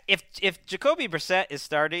 If Jacoby Brissett is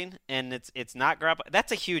starting and it's not Garoppolo,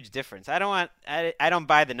 that's a huge difference. I don't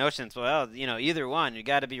buy the notion. Either one, you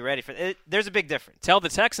got to be ready for it. There's a big difference. Tell the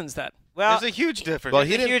Texans that. Well, there's a huge difference. Well,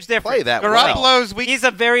 he didn't play that Garoppolo's well. He's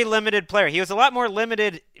a very limited player. He was a lot more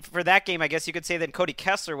limited for that game, I guess you could say, than Cody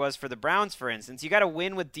Kessler was for the Browns, for instance. You got to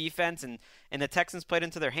win with defense, and the Texans played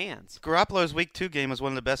into their hands. Garoppolo's Week 2 game was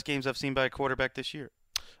one of the best games I've seen by a quarterback this year.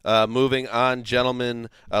 Moving on, gentlemen,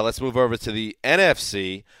 let's move over to the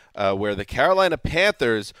NFC, where the Carolina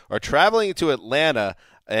Panthers are traveling to Atlanta,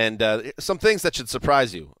 and some things that should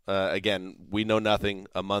surprise you. Again, we know nothing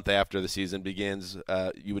a month after the season begins.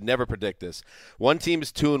 You would never predict this. One team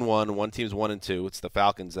is 2-1, one team's 1-2. It's the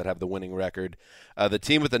Falcons that have the winning record. The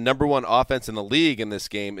team with the number one offense in the league in this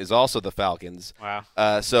game is also the Falcons.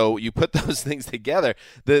 Wow. So you put those things together.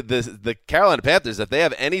 The Carolina Panthers, if they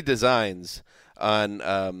have any designs on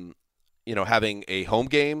having a home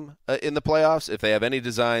game in the playoffs, if they have any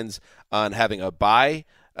designs on having a bye,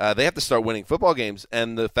 they have to start winning football games,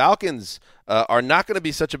 and the Falcons are not going to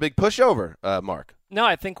be such a big pushover, Mark. No,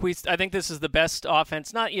 I think this is the best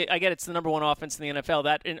offense. I get it's the number one offense in the NFL.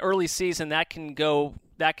 That in early season that can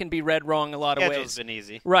be read wrong a lot of ways. Schedule's been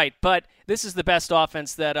easy, right? But this is the best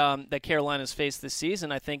offense that Carolina's faced this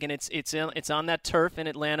season, I think, and it's on that turf in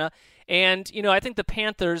Atlanta. And I think the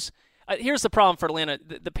Panthers. Here's the problem for Atlanta.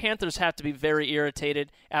 The Panthers have to be very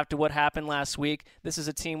irritated after what happened last week. This is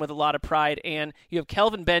a team with a lot of pride, and you have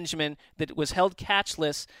Kelvin Benjamin that was held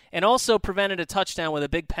catchless and also prevented a touchdown with a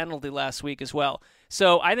big penalty last week as well.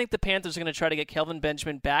 So I think the Panthers are going to try to get Kelvin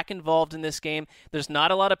Benjamin back involved in this game. There's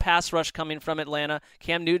not a lot of pass rush coming from Atlanta.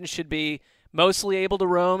 Cam Newton should be mostly able to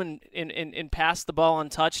roam and pass the ball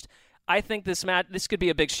untouched. I think this could be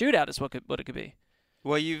a big shootout is what it could be.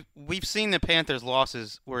 Well, we've seen the Panthers'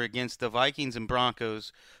 losses were against the Vikings and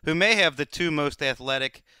Broncos, who may have the two most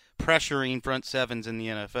athletic, pressuring front sevens in the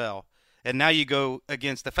NFL. And now you go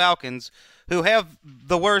against the Falcons, who have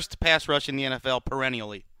the worst pass rush in the NFL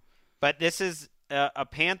perennially. But this is a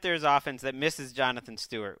Panthers offense that misses Jonathan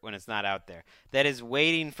Stewart when it's not out there, that is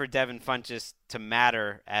waiting for Devin Funchess to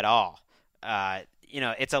matter at all. I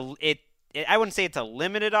wouldn't say it's a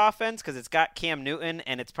limited offense because it's got Cam Newton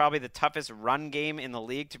and it's probably the toughest run game in the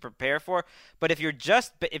league to prepare for. But if you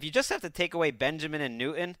just have to take away Benjamin and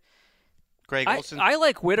Newton, Greg Olsen. I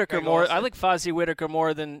like Whitaker Greg more. Olsen. I like Fozzie Whitaker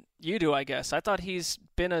more than you do, I guess. I thought he's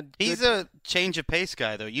been He's a change of pace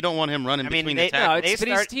guy, though. You don't want him running between the tackles.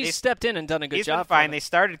 No, he's stepped in and done a good job. He's been fine. They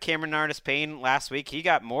started Cameron Artis-Payne last week. He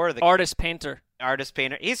got more of the Artis-Painter.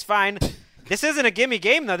 He's fine. This isn't a gimme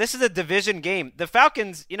game, though. This is a division game. The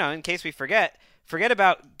Falcons, in case we forget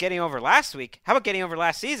about getting over last week. How about getting over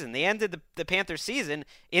last season? They ended the Panthers season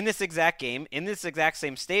in this exact game, in this exact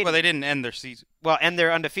same stadium. Well, they didn't end their season. Well, end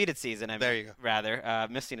their undefeated season. There you go. Rather,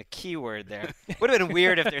 missing a key word there. Would have been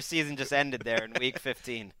weird if their season just ended there in week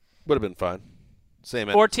 15. Would have been fine. Same.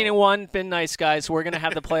 14-1, been nice, guys. We're going to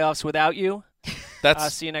have the playoffs without you.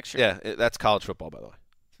 See you next year. Yeah, that's college football, by the way.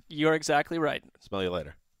 You're exactly right. Smell you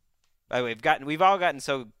later. By the way, we've all gotten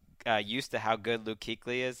so used to how good Luke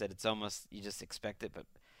Kuechly is that it's almost you just expect it. But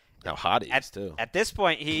how hot he is too. At this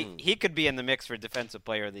point, he could be in the mix for Defensive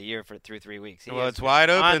Player of the Year through 3 weeks. It's wide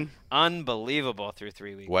open. Unbelievable through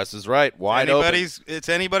 3 weeks. Wes is right. Wide open. It's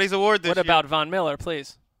anybody's award this year. What about Von Miller,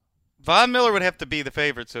 please? Von Miller would have to be the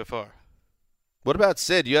favorite so far. What about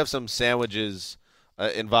Sid? You have some sandwiches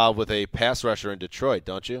involved with a pass rusher in Detroit,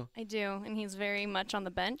 don't you? I do, and he's very much on the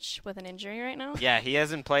bench with an injury right now. Yeah, he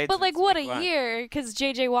hasn't played. But since what a week 1. year, because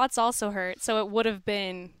J.J. Watt's also hurt, so it would have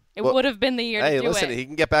been the year to do it. Hey, listen, he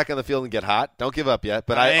can get back on the field and get hot. Don't give up yet.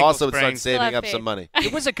 But My I ankle also would start sprained. saving up some money.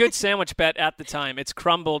 It was a good sandwich bet at the time. It's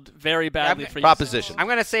crumbled very badly for you. Proposition. I'm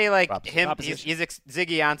going to say, him, Proposition.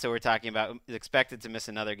 Ziggy Ansah we're talking about, is expected to miss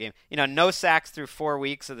another game. No sacks through 4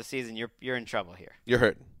 weeks of the season. You're in trouble here. You're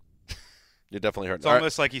hurting. You're definitely hurting. It's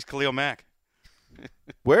almost like he's Khalil Mack.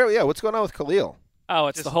 What's going on with Khalil? Oh,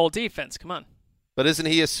 it's the whole defense. Come on. But isn't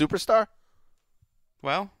he a superstar?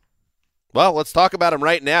 Well, let's talk about him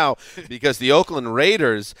right now because the Oakland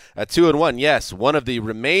Raiders at 2-1, yes, one of the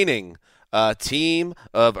remaining team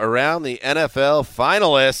of around the NFL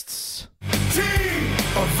finalists. Team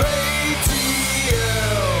of ATL.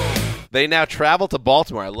 They now travel to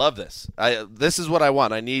Baltimore. I love this. This is what I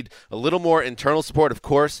want. I need a little more internal support. Of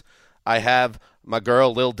course, I have my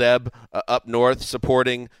girl, Lil Deb, up north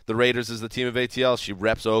supporting the Raiders as the team of ATL. She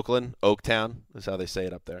reps Oakland. Oaktown is how they say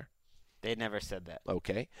it up there. They never said that.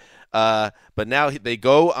 Okay. But now they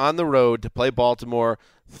go on the road to play Baltimore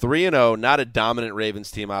 3-0. Not a dominant Ravens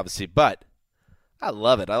team, obviously, but I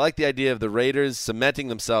love it. I like the idea of the Raiders cementing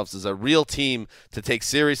themselves as a real team to take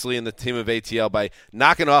seriously in the team of ATL by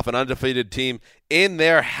knocking off an undefeated team in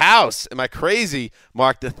their house. Am I crazy,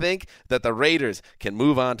 Mark, to think that the Raiders can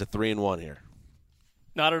move on to 3-1 here?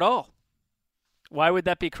 Not at all. Why would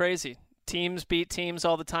that be crazy? Teams beat teams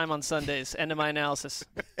all the time on Sundays. End of my analysis.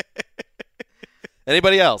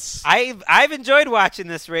 Anybody else? I've enjoyed watching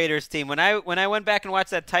this Raiders team. When I went back and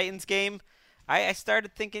watched that Titans game, I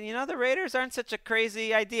started thinking, the Raiders aren't such a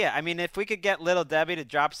crazy idea. I mean, if we could get Little Debbie to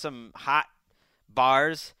drop some hot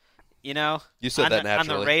bars, you said that naturally. On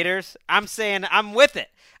the Raiders, I'm saying I'm with it.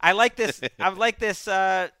 I like this. I like this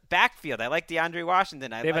backfield. I like DeAndre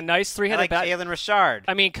Washington. They have a nice three-headed back. Jalen Richard.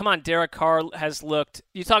 I mean, come on. Derek Carr has looked.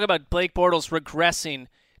 You talk about Blake Bortles regressing.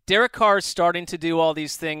 Derek Carr is starting to do all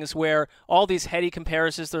these things where all these heady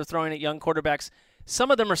comparisons they're throwing at young quarterbacks, some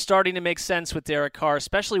of them are starting to make sense with Derek Carr,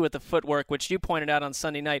 especially with the footwork, which you pointed out on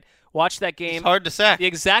Sunday night. Watch that game. It's hard to sack. The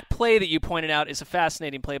exact play that you pointed out is a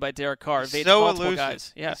fascinating play by Derek Carr. So elusive.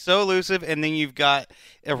 Guys. Yeah. So elusive, and then you've got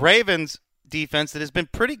a Ravens defense that has been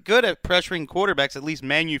pretty good at pressuring quarterbacks, at least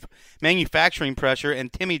manufacturing pressure,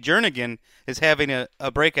 and Timmy Jernigan is having a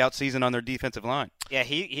breakout season on their defensive line. Yeah,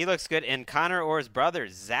 he looks good. And Connor Orr's brother,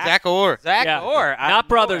 Zach Orr. Orr. Not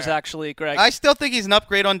brothers, actually, Greg. I still think he's an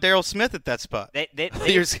upgrade on Daryl Smith at that spot.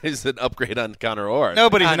 He's an upgrade on Connor Orr.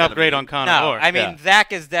 Nobody's an upgrade on Connor Orr. I mean,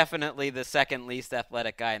 Zach is definitely the second least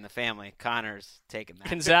athletic guy in the family. Connor's taking that.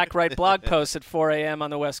 Can Zach write blog posts at 4 a.m. on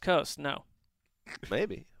the West Coast? No.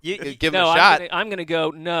 Maybe. You give him a shot. I'm going to go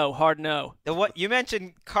no, hard no. You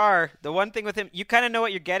mentioned Carr. The one thing with him, you kind of know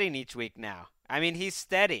what you're getting each week now. I mean, he's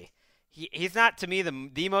steady. He's not, to me,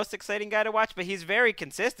 the most exciting guy to watch, but he's very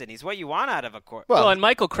consistent. He's what you want out of a court. Well, and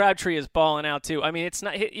Michael Crabtree is balling out, too. I mean,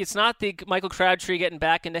 it's not the Michael Crabtree getting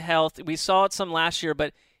back into health. We saw it some last year,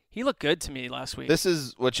 but he looked good to me last week. This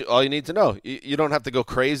is all you need to know. You don't have to go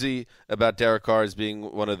crazy about Derek Carr as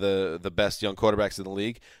being one of the best young quarterbacks in the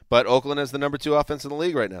league, but Oakland has the number 2 offense in the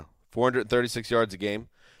league right now, 436 yards a game.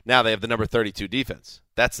 Now they have the number 32 defense.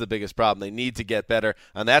 That's the biggest problem. They need to get better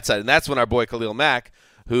on that side, and that's when our boy Khalil Mack,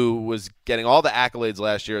 who was getting all the accolades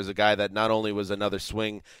last year as a guy that not only was another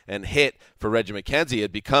swing and hit for Reggie McKenzie,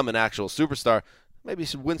 had become an actual superstar. Maybe he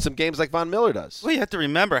should win some games like Von Miller does. Well, you have to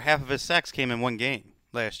remember half of his sacks came in one game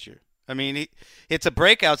last year. I mean, it's a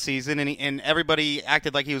breakout season, and everybody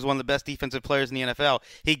acted like he was one of the best defensive players in the NFL.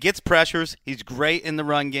 He gets pressures. He's great in the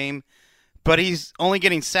run game, but he's only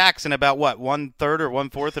getting sacks in about, 1/3 or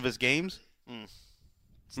 1/4 of his games?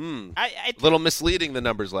 I A little misleading, the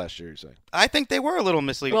numbers last year, you're saying. I think they were a little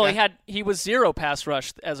misleading. Well, he was 0 pass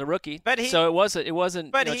rush as a rookie, so it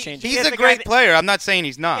wasn't changing. He's a great player. I'm not saying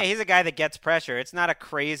he's not. Yeah, he's a guy that gets pressure. It's not a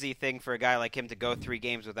crazy thing for a guy like him to go 3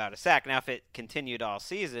 games without a sack. Now, if it continued all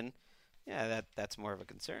season, yeah, that's more of a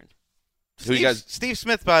concern. Steve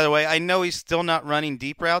Smith, by the way, I know he's still not running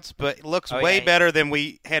deep routes, but it looks way better than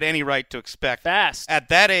we had any right to expect. Fast. At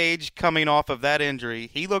that age, coming off of that injury,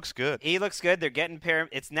 he looks good. He looks good. They're getting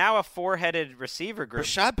It's now a 4-headed receiver group.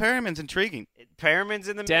 Rashad Perriman's intriguing. Perriman's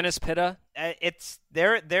in the Dennis Pitta.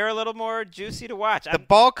 They're a little more juicy to watch. The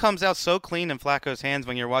ball comes out so clean in Flacco's hands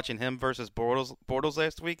when you're watching him versus Bortles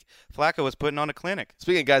last week. Flacco was putting on a clinic.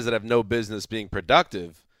 Speaking of guys that have no business being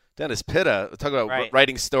productive, Dennis Pitta, talk about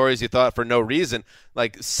writing stories you thought for no reason,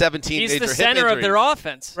 like 17 He's major the center hip of their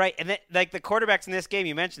offense. Right, and the quarterbacks in this game,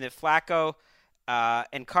 you mentioned it, Flacco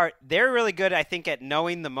and Cart, they're really good, I think, at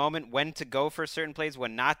knowing the moment when to go for certain plays,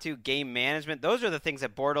 when not to, game management. Those are the things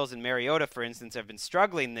that Bortles and Mariota, for instance, have been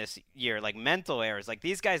struggling this year, like mental errors. Like,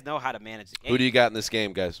 these guys know how to manage the game. Who do you got in this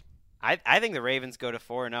game, guys? I think the Ravens go to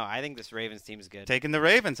 4-0. I think this Ravens team is good. Taking the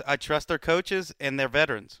Ravens. I trust their coaches and their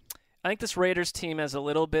veterans. I think this Raiders team has a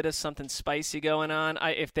little bit of something spicy going on.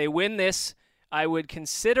 If they win this, I would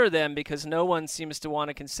consider them, because no one seems to want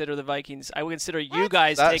to consider the Vikings. I would consider you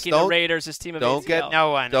guys taking the Raiders as team of ATL. No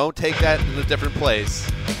one. Don't take that in a different place.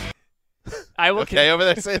 I will over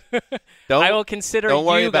there saying, I will consider don't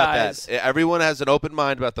worry you about guys. that. Everyone has an open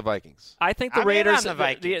mind about the Vikings. I think the Raiders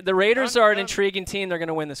the Raiders are an intriguing team. They're going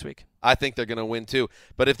to win this week. I think they're going to win too.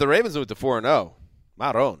 But if the Ravens move to 4-0,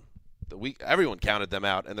 Maroon. Everyone counted them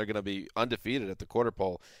out, and they're going to be undefeated at the quarter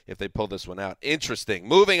pole if they pull this one out. Interesting.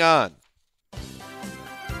 Moving on.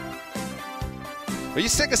 Are you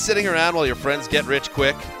sick of sitting around while your friends get rich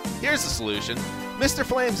quick? Here's the solution. Mr.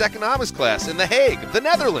 Flame's economics class in The Hague, the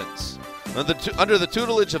Netherlands. Under the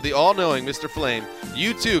tutelage of the all-knowing Mr. Flame,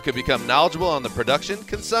 you too can become knowledgeable on the production,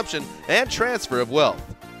 consumption, and transfer of wealth.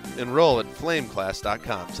 Enroll at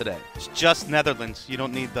flameclass.com today. It's just Netherlands. You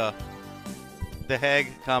don't need the Hague,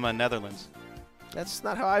 Netherlands. That's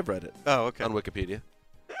not how I've read it. Oh, okay. On Wikipedia.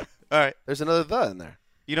 All right. There's another "the" in there.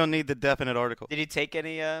 You don't need the definite article. Did you take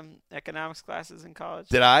any economics classes in college?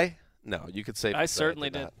 Did I? No, you could say. I certainly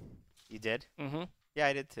did. Not. You did? Mm-hmm. Yeah,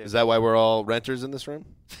 I did too. Is that why we're all renters in this room?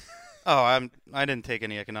 Oh, I didn't take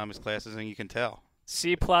any economics classes, and you can tell.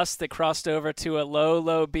 C+ that crossed over to a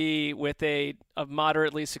low B with a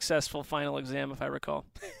moderately successful final exam, if I recall.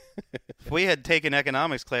 If we had taken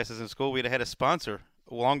economics classes in school, we'd have had a sponsor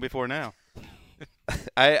long before now.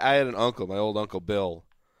 I had an uncle, my old Uncle Bill.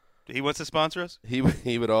 He wants to sponsor us? He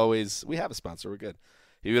would always – we have a sponsor. We're good.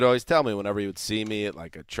 He would always tell me whenever he would see me at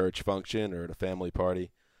like a church function or at a family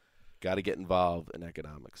party, got to get involved in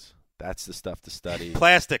economics. That's the stuff to study.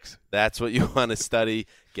 Plastics. That's what you want to study.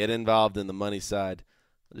 Get involved in the money side.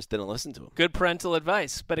 I just didn't listen to him. Good parental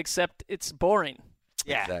advice, but except it's boring.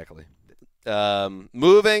 Yeah. Exactly.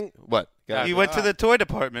 Moving. What? He went to the toy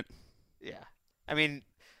department. Yeah. I mean,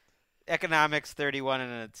 economics 31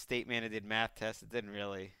 and a state-mandated math test, it didn't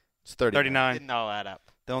really. It's 39. Didn't all add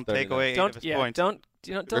up. Don't take away 8 of his points. Don't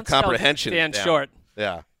Your sell comprehension Dan down. short.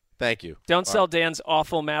 Yeah. Thank you. Don't sell Dan's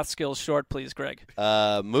awful math skills short, please, Greg.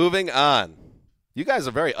 Moving on. You guys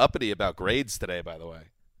are very uppity about grades today, by the way.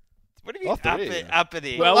 What do you mean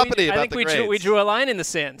uppity? Well, uppity I about think the we drew a line in the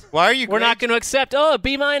sand. Why are you? We're not going to accept. Oh,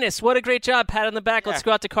 B-. What a great job. Pat on the back. Let's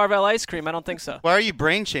go out to Carvel ice cream. I don't think so. Why are you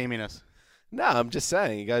brain shaming us? No, I'm just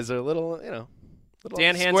saying. You guys are a little, little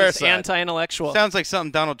Dan Hans square is side. Anti-intellectual. Sounds like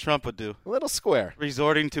something Donald Trump would do. A little square.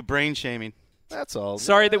 Resorting to brain shaming. That's all.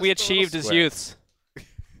 Sorry that we Just a little achieved as square. youths.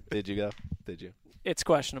 Did you go? Did you? It's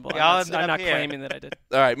questionable. Y'all I'm not here. claiming that I did.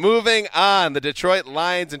 All right, moving on. The Detroit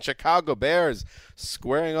Lions and Chicago Bears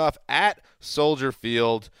squaring off at Soldier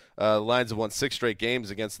Field. The Lions have won 6 straight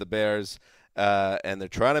games against the Bears, and they're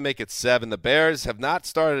trying to make it 7. The Bears have not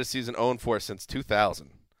started a season 0-4 since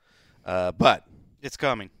 2000. But it's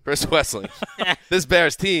coming. Chris Wesley, this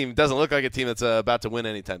Bears team doesn't look like a team that's about to win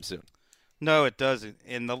anytime soon. No, it doesn't.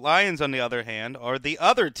 And the Lions, on the other hand, are the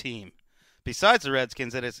other team, besides the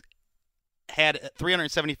Redskins, that has had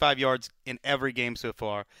 375 yards in every game so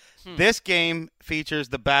far. This game features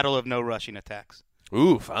the battle of no rushing attacks.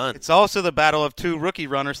 Ooh, fun. It's also the battle of two rookie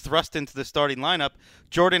runners thrust into the starting lineup.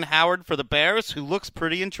 Jordan Howard for the Bears, who looks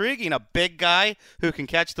pretty intriguing, a big guy who can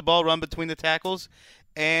catch the ball, run between the tackles,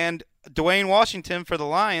 and Dwayne Washington for the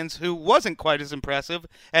Lions, who wasn't quite as impressive,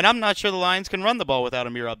 and I'm not sure the Lions can run the ball without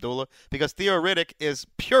Amir Abdullah because Theo Riddick is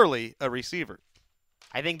purely a receiver.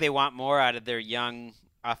 I think they want more out of their young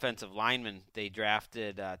offensive linemen. They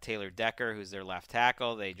drafted Taylor Decker, who's their left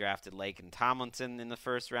tackle. They drafted Laken Tomlinson in the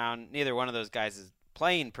first round. Neither one of those guys is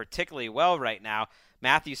playing particularly well right now.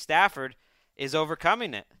 Matthew Stafford is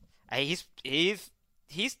overcoming it. He's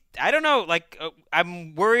I don't know,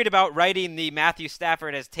 I'm worried about writing the Matthew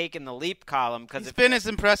Stafford has taken the leap column because He's been as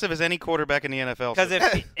impressive as any quarterback in the NFL. Because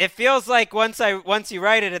it feels like once you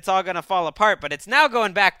write it, it's all going to fall apart. But it's now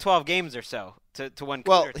going back 12 games or so to when.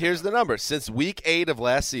 Well, Cooter here's the number. Since week 8 of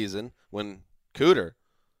last season, when Cooter,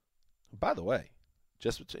 by the way,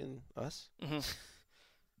 just between us,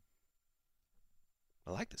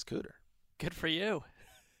 I like this Cooter. Good for you.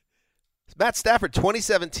 Matt Stafford,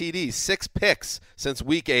 27 TDs, 6 picks since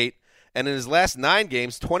week 8, and in his last 9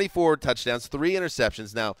 games, 24 touchdowns, 3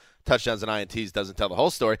 interceptions. Now, touchdowns and INTs doesn't tell the whole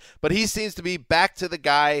story, but he seems to be back to the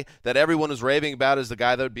guy that everyone was raving about as the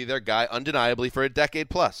guy that would be their guy undeniably for a decade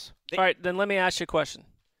plus. All right, then let me ask you a question.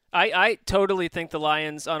 I totally think the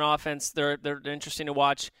Lions on offense, they're interesting to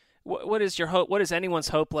watch. What is your hope? What is anyone's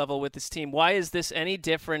hope level with this team? Why is this any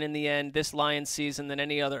different in the end, this Lions season, than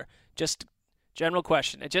any other? Just general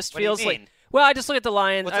question. It just feels like. Well, I just look at the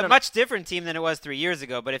Lions. Well, it's a much different team than it was 3 years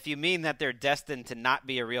ago. But if you mean that they're destined to not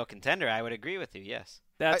be a real contender, I would agree with you. Yes,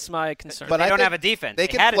 that's my concern. But they don't have a defense. They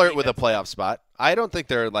can flirt with a playoff spot. I don't think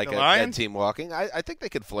they're like a dead team walking. I think they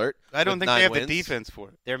could flirt. I don't think they have the defense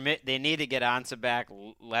for it. They need to get Ansah back.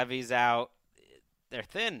 Levy's out. They're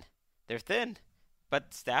thin.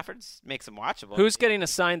 But Stafford's makes them watchable. Who's getting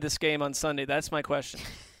assigned this game on Sunday? That's my question.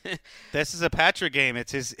 This is a Patra game.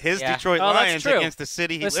 It's his Detroit Lions against the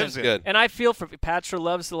city he lives in. Good. And I feel for Patra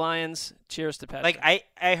loves the Lions. Cheers to Patra. Like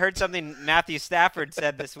I heard something Matthew Stafford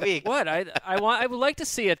said this week. What? I would like to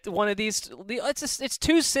see it. One of these. It's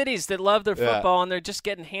two cities that love their football and they're just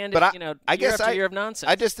getting handed year after year of nonsense.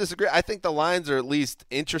 I just disagree. I think the Lions are at least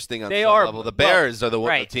interesting on some level. The Bears are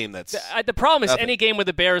the team that's. The problem is any game with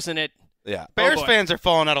the Bears in it. Yeah, Bears fans are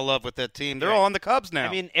falling out of love with that team. They're all on the Cubs now.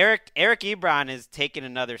 I mean, Eric Ebron is taking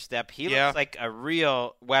another step. He looks like a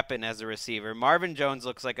real weapon as a receiver. Marvin Jones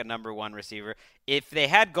looks like a number 1 receiver. If they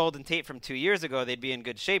had Golden Tate from 2 years ago, they'd be in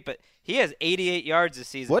good shape. But he has 88 yards this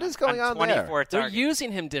season. What is going on 24 there? targets. They're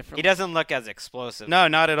using him differently. He doesn't look as explosive. No,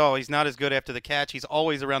 not at all. He's not as good after the catch. He's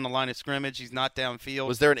always around the line of scrimmage. He's not downfield.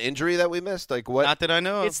 Was there an injury that we missed? Like what? Not that I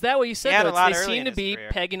know of. It's that what you said. They seem to be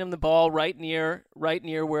pegging him the ball right near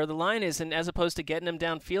where the line is, and as opposed to getting him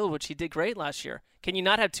downfield, which he did great last year. Can you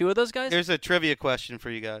not have 2 of those guys? Here's a trivia question for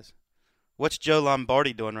you guys. What's Joe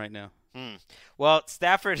Lombardi doing right now? Well,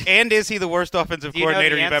 Stafford. And is he the worst offensive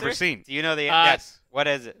coordinator you've ever seen? Do you know the answer? Yes. What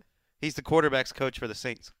is it? He's the quarterback's coach for the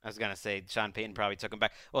Saints. I was going to say Sean Payton probably took him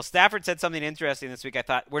back. Well, Stafford said something interesting this week. I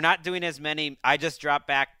thought, we're not doing as many. I just drop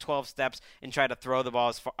back 12 steps and try to throw the ball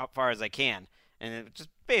as far as I can. And it was just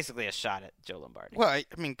basically a shot at Joe Lombardi. Well, I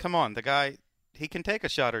mean, come on. The guy, he can take a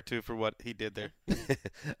shot or two for what he did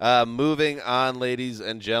there. Moving on, ladies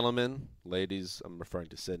and gentlemen. Ladies, I'm referring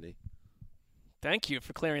to Sydney. Thank you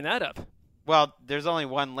for clearing that up. Well, there's only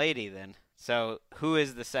one lady then. So who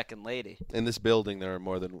is the second lady? In this building, there are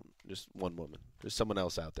more than just one woman. There's someone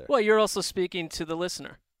else out there. Well, you're also speaking to the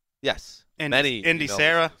listener. Yes. Indy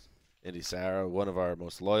Sarah. Indy Sarah, one of our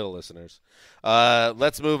most loyal listeners.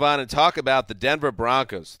 Let's move on and talk about the Denver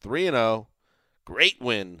Broncos. 3-0. Great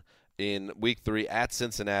win in Week 3 at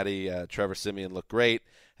Cincinnati. Trevor Siemian looked great.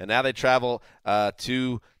 And now they travel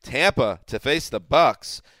to Tampa to face the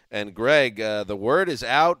Bucs. And, Greg, the word is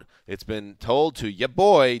out. It's been told to your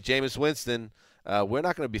boy, Jameis Winston, we're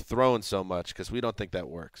not going to be throwing so much because we don't think that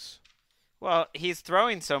works. Well, he's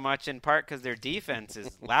throwing so much in part because their defense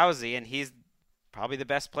is lousy, and he's probably the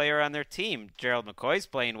best player on their team. Gerald McCoy's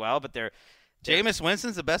playing well, but they're Jameis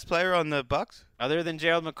Winston's the best player on the Bucs? Other than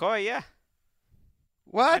Gerald McCoy, yeah.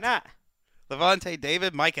 What? Why not? Levante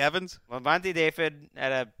David, Mike Evans? Levante David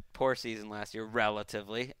had a poor season last year,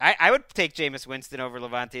 relatively. I would take Jameis Winston over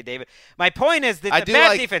Levante David. My point is that the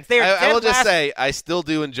bad defense. I will just say, I still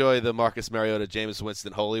do enjoy the Marcus Mariota, Jameis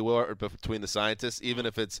Winston holy war between the scientists, even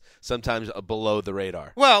if it's sometimes below the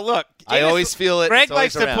radar. Well, look. I always feel it. Greg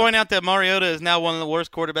likes to point out that Mariota is now one of the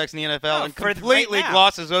worst quarterbacks in the NFL and completely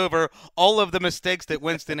glosses over all of the mistakes that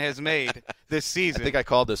Winston has made this season. I think I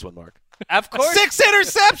called this one, Mark. Of course. 6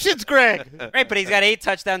 interceptions, Greg. Right, but he's got 8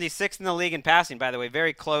 touchdowns. He's 6th in the league in passing, by the way.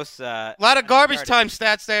 Very close. A lot of garbage time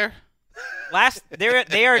stats there.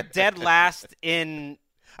 They are dead last in.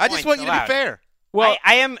 I just want you to be fair. Well,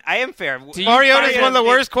 I am fair. Mariota's one of the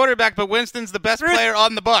worst quarterbacks, but Winston's the best player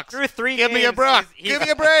on the Bucs. Through 3 Give games, me a break. Give me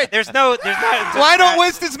a break. There's not. Why don't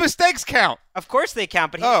Winston's mistakes count? Of course they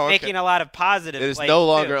count, but he's making a lot of positive. It is plays no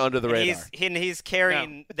longer too. under the radar. He's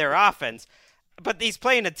carrying their offense, but he's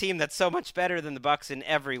playing a team that's so much better than the Bucs in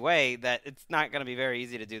every way that it's not going to be very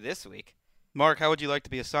easy to do this week. Mark, how would you like to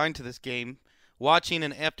be assigned to this game? Watching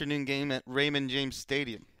an afternoon game at Raymond James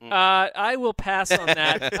Stadium. I will pass on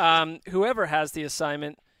that. Whoever has the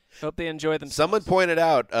assignment, hope they enjoy themselves. Someone pointed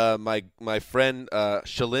out my friend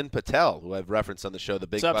Shalin Patel, who I've referenced on the show, the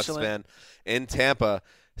big Bucs fan in Tampa,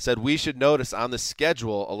 said we should notice on the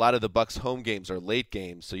schedule a lot of the Bucs home games are late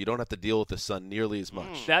games, so you don't have to deal with the sun nearly as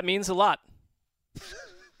much. That means a lot.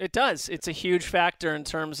 It does. It's a huge factor in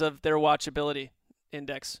terms of their watchability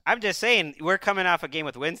index. I'm just saying, we're coming off a game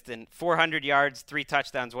with Winston, 400 yards, 3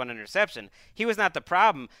 touchdowns, 1 interception. He was not the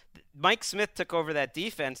problem. Mike Smith took over that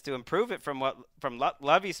defense to improve it from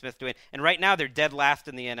Lovie Smith doing, and right now they're dead last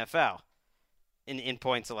in the NFL in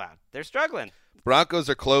points allowed. They're struggling. Broncos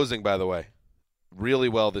are closing, by the way, really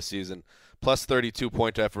well this season. Plus 32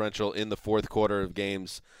 point differential in the fourth quarter of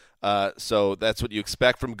games. So that's what you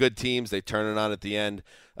expect from good teams. They turn it on at the end.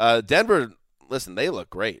 Denver, listen, they look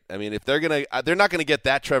great. I mean, if they're not gonna get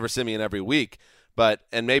that Trevor Siemian every week,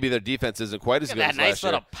 and maybe their defense isn't quite as good as last year. That nice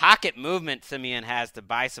little pocket movement Siemian has to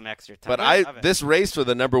buy some extra time. But this race for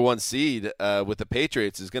the number 1 seed with the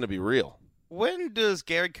Patriots is going to be real. When does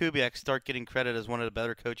Gary Kubiak start getting credit as one of the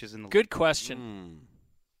better coaches in the league? Good question.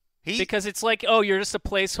 Because it's like, you're just a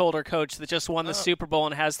placeholder coach that just won the Super Bowl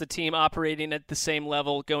and has the team operating at the same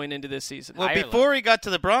level going into this season. Well, before he got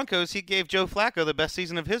to the Broncos, he gave Joe Flacco the best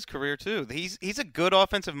season of his career, too. He's a good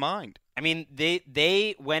offensive mind. I mean,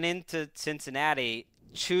 they went into Cincinnati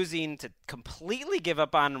choosing to completely give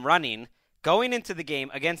up on running, going into the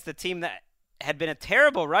game against the team that had been a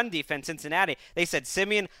terrible run defense, Cincinnati. They said,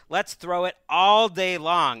 Siemian, let's throw it all day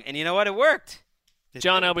long. And you know what? It worked.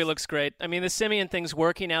 John Elway looks great. I mean, the Siemian thing's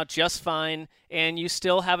working out just fine, and you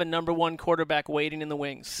still have a number 1 quarterback waiting in the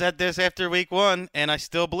wings. Said this after week 1, and I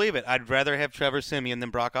still believe it. I'd rather have Trevor Siemian than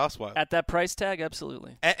Brock Osweiler. At that price tag,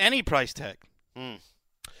 absolutely. At any price tag.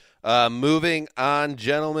 Moving on,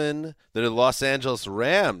 gentlemen, the Los Angeles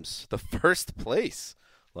Rams, the first place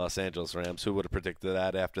Los Angeles Rams. Who would have predicted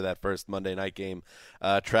that after that first Monday night game?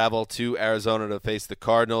 Travel to Arizona to face the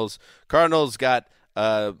Cardinals. Cardinals got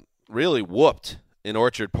really whooped in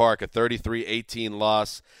Orchard Park, a 33-18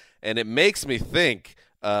 loss. And it makes me think,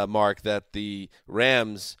 Mark, that the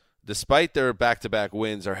Rams, despite their back-to-back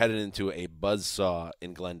wins, are headed into a buzzsaw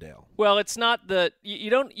in Glendale. Well, it's not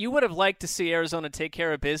you would have liked to see Arizona take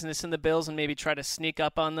care of business in the Bills and maybe try to sneak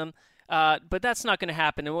up on them. But that's not going to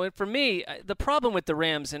happen. And for me, the problem with the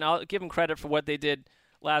Rams, and I'll give them credit for what they did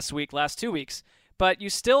last 2 weeks, but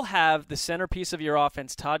you still have the centerpiece of your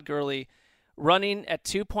offense, Todd Gurley, running at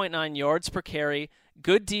 2.9 yards per carry.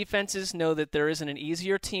 Good defenses know that there isn't an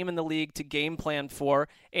easier team in the league to game plan for.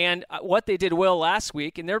 And what they did well last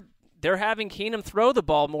week, and they're having Keenum throw the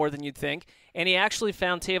ball more than you'd think, and he actually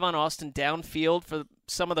found Tavon Austin downfield for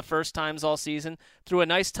some of the first times all season, threw a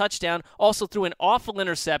nice touchdown, also threw an awful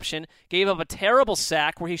interception, gave up a terrible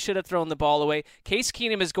sack where he should have thrown the ball away. Case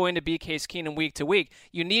Keenum is going to be Case Keenum week to week.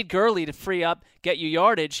 You need Gurley to free up, get you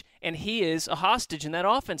yardage, and he is a hostage in that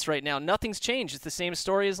offense right now. Nothing's changed. It's the same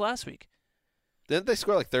story as last week. Didn't they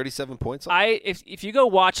score like 37 points? If you go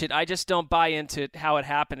watch it, I just don't buy into how it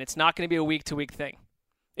happened. It's not going to be a week-to-week thing.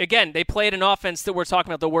 Again, they played an offense that we're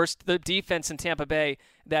talking about, the defense in Tampa Bay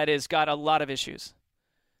that has got a lot of issues.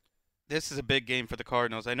 This is a big game for the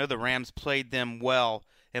Cardinals. I know the Rams played them well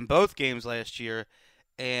in both games last year.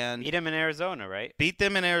 And beat them in Arizona, right? Beat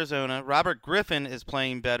them in Arizona. Robert Quinn is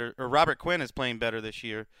playing better this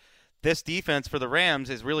year. This defense for the Rams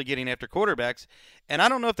is really getting after quarterbacks. And I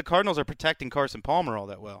don't know if the Cardinals are protecting Carson Palmer all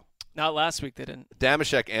that well. Not last week, they didn't.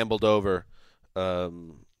 Damashek ambled over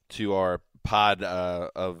to our pod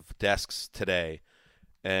of desks today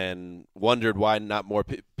and wondered why not more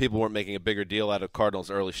people weren't making a bigger deal out of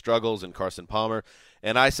Cardinals' early struggles and Carson Palmer.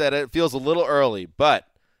 And I said it feels a little early, but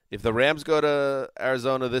if the Rams go to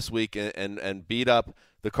Arizona this week and beat up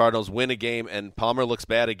the Cardinals, win a game, and Palmer looks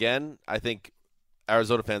bad again, I think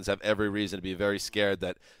Arizona fans have every reason to be very scared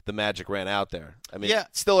that the magic ran out there. I mean,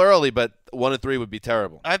 it's still early, but 1-3 would be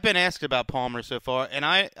terrible. I've been asked about Palmer so far, and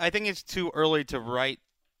I think it's too early to write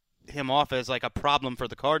him off as like a problem for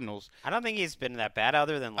the Cardinals. I don't think he's been that bad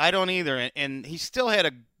other than I don't either. And he still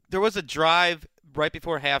had there was a drive right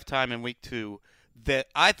before halftime in week 2 that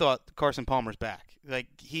I thought Carson Palmer's back. Like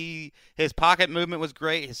his pocket movement was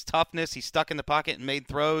great. His toughness, he stuck in the pocket and made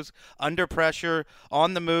throws under pressure,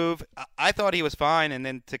 on the move. I thought he was fine, and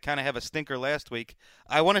then to kind of have a stinker last week.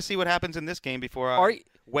 I want to see what happens in this game before I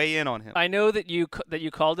weigh in on him. I know that you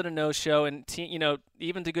called it a no-show, and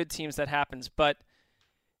even to good teams that happens. But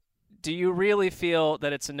do you really feel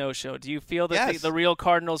that it's a no-show? Do you feel that Yes. the real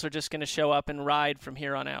Cardinals are just going to show up and ride from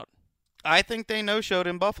here on out? I think they no-showed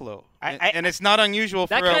in Buffalo. And it's not unusual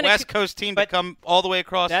for that a West Coast team to come all the way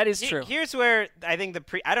across. That is true. Here's where I think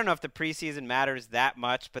I don't know if the preseason matters that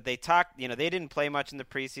much, but they talked, they didn't play much in the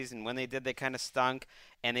preseason. When they did, they kind of stunk.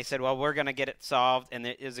 And they said, well, we're going to get it solved. And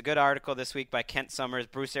there is a good article this week by Kent Summers,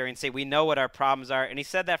 Bruce Arians, say we know what our problems are. And he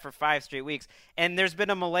said that for 5 straight weeks. And there's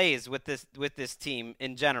been a malaise with this team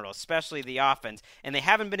in general, especially the offense. And they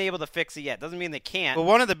haven't been able to fix it yet. Doesn't mean they can't. Well,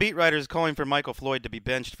 one of the beat writers is calling for Michael Floyd to be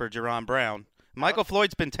benched for Jerron Brown. Michael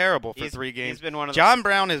Floyd's been terrible for 3 games. He's been one of John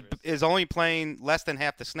Brown is only playing less than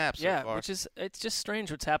half the snaps so far. Which is it's just strange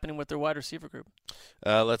what's happening with their wide receiver group.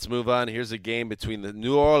 Let's move on. Here's a game between the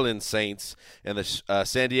New Orleans Saints and the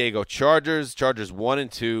San Diego Chargers. Chargers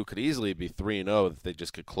 1-2 could easily be 3-0 if they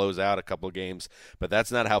just could close out a couple of games, but that's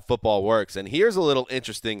not how football works. And here's a little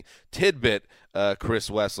interesting tidbit, Chris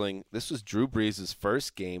Wessling. This was Drew Brees'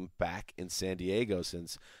 first game back in San Diego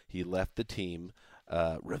since he left the team.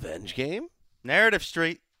 Revenge game? Narrative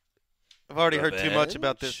Street. I've already heard too much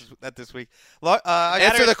about this week.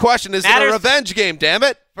 Answer the question. Is it a revenge game, damn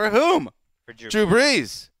it? For whom? For Drew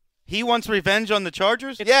Brees. He wants revenge on the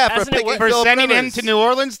Chargers? For sending him to New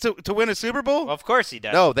Orleans to win a Super Bowl? Well, of course he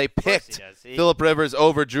does. No, they picked Phillip Rivers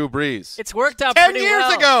over Drew Brees. It's worked out 10 pretty years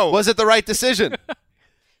well. ago. Was it the right decision?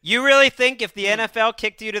 You really think if the NFL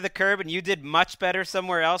kicked you to the curb and you did much better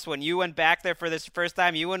somewhere else when you went back there for this first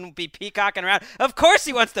time, you wouldn't be peacocking around? Of course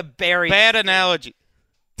he wants to bury Bad analogy.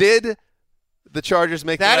 Did the Chargers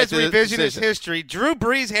make that the right is revisionist decision? history. Drew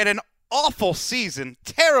Brees had an awful season,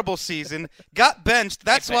 terrible season, got benched.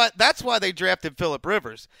 That's why they drafted Phillip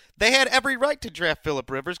Rivers. They had every right to draft Phillip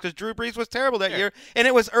Rivers because Drew Brees was terrible that year, and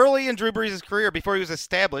it was early in Drew Brees' career before he was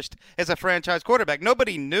established as a franchise quarterback.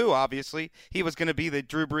 Nobody knew, obviously, he was going to be the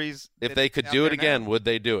Drew Brees. If they could do it again, would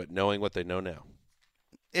they do it, knowing what they know now?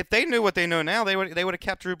 If they knew what they know now, they would have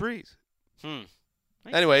kept Drew Brees.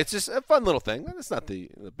 Anyway, it's just a fun little thing. It's not the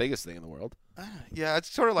biggest thing in the world. Yeah,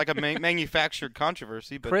 it's sort of like a manufactured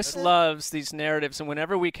controversy. But Chris loves these narratives, and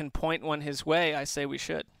whenever we can point one his way, I say we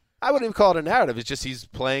should. I wouldn't even call it a narrative. It's just he's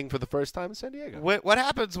playing for the first time in San Diego. What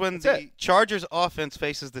happens when the Chargers offense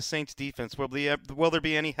faces the Saints defense? Will there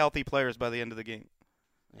be any healthy players by the end of the game?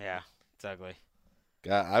 Yeah, it's ugly.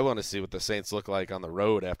 God, I want to see what the Saints look like on the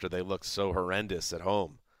road after they look so horrendous at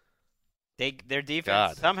home. Their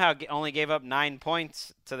defense somehow only gave up 9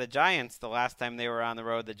 points to the Giants the last time they were on the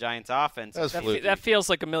road. The Giants' offense. That feels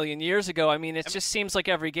like a million years ago. I mean, it just seems like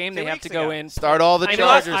every game they have to go in. Start all the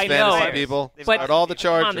Chargers, I know. fantasy people. But Start all the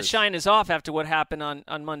Chargers. Come on, the shine is off after what happened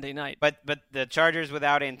on Monday night. But the Chargers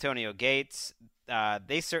without Antonio Gates,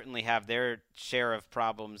 they certainly have their share of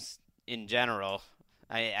problems in general.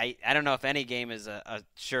 I don't know if any game is a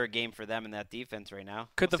sure game for them in that defense right now.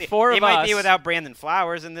 Could the four of us? They might be without Brandon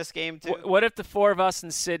Flowers in this game too. What if the four of us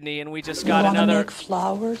in Sydney and we just got another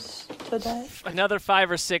flowers today? Another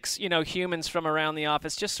 5 or 6, humans from around the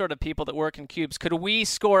office, just sort of people that work in cubes. Could we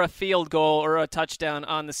score a field goal or a touchdown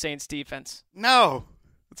on the Saints defense? No,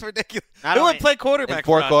 it's ridiculous. Who would play quarterback in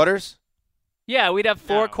 4 for us? quarters? Yeah, we'd have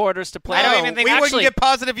 4 quarters to play. I don't even think we wouldn't get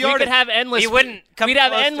positive yardage. We could have endless. We wouldn't. We'd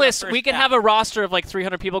have endless. We could have a roster of like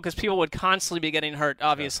 300 people because people would constantly be getting hurt.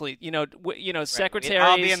 Obviously, secretaries. We'd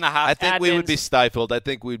all be in the hospital. I think we would admins. be stifled. I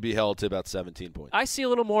think we'd be held to about 17 points. I see a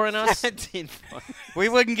little more in us. 17 points. We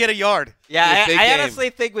wouldn't get a yard. Yeah, Big I game. honestly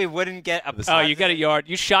think we wouldn't get a. Oh, you got a yard.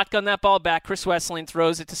 You shotgun that ball back. Chris Wessling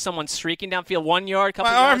throws it to someone streaking downfield 1 yard.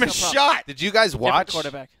 Couple My yards, arm is no problem. shot. Did you guys watch?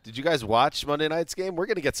 quarterback. Did you guys watch Monday night's game? We're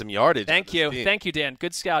gonna get some yardage. Thank you, Dan.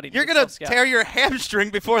 Good scouting. You're Good going to self-scouting. tear your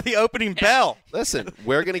hamstring before the opening bell. Listen,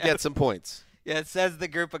 we're gonna get some points. Yeah, it says the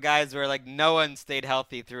group of guys where like no one stayed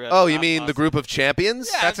healthy through. Oh, you mean the group of champions?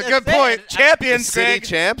 Yeah, That's a that's good point. it. The Champions, city Greg.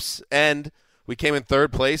 champs, and we came in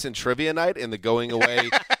 3rd place in trivia night in the going away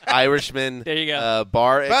Irishman There you go.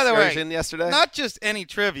 bar By the way, excursion yesterday. Not just any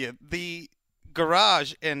trivia. The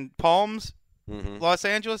garage in Palms, Los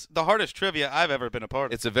Angeles, the hardest trivia I've ever been a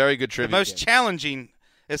part of. It's a very good The trivia. most game. challenging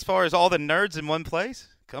as far as all the nerds in one place.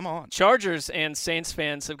 Come on. Chargers and Saints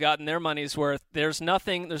fans have gotten their money's worth. There's no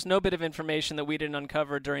bit of information that we didn't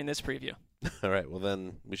uncover during this preview. All right, well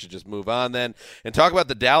then we should just move on then and talk about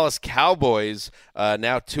the Dallas Cowboys.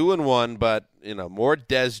 Now 2-1, but more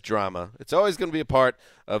Dez drama. It's always going to be a part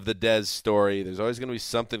of the Dez story. There's always going to be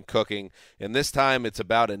something cooking, and this time it's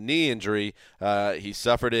about a knee injury. He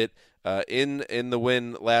suffered it in the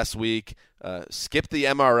win last week. Skipped the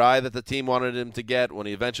MRI that the team wanted him to get. When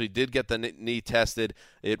he eventually did get the knee tested,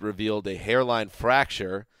 it revealed a hairline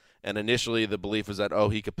fracture. And initially the belief was that,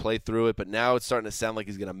 he could play through it. But now it's starting to sound like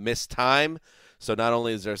he's going to miss time. So not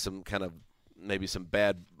only is there some kind of maybe some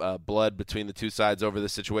bad blood between the two sides over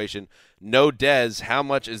this situation, no Dez, how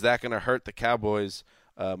much is that going to hurt the Cowboys,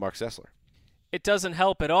 Mark Sessler? It doesn't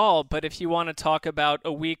help at all. But if you want to talk about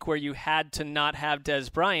a week where you had to not have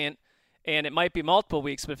Dez Bryant, and it might be multiple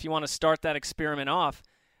weeks, but if you want to start that experiment off,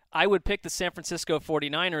 I would pick the San Francisco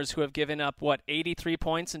 49ers, who have given up, 83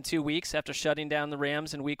 points in 2 weeks after shutting down the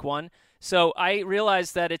Rams in week 1. So I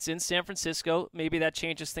realize that it's in San Francisco. Maybe that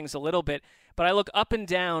changes things a little bit. But I look up and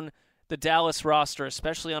down the Dallas roster,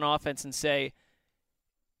 especially on offense, and say,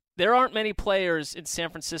 there aren't many players in San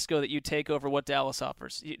Francisco that you take over what Dallas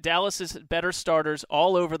offers. Dallas is better starters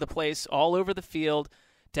all over the place, all over the field.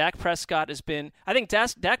 Dak Prescott's been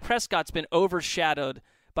overshadowed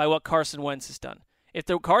by what Carson Wentz has done. If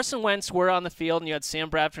the Carson Wentz were on the field and you had Sam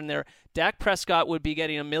Bradford in there, Dak Prescott would be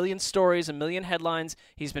getting a million stories, a million headlines.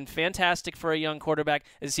 He's been fantastic for a young quarterback.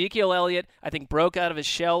 Ezekiel Elliott, I think, broke out of his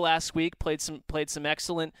shell last week, played some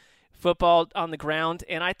excellent football on the ground,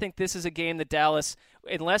 and I think this is a game that Dallas,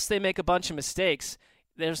 unless they make a bunch of mistakes,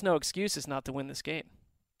 there's no excuses not to win this game.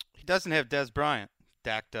 He doesn't have Dez Bryant.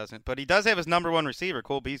 Dak doesn't, but he does have his number one receiver,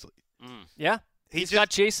 Cole Beasley. Yeah. He's got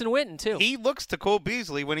Jason Witten, too. He looks to Cole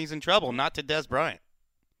Beasley when he's in trouble, not to Dez Bryant.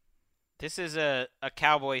 This is a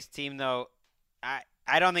Cowboys team, though.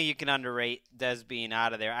 I don't think you can underrate Dez being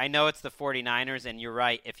out of there. I know it's the 49ers, and you're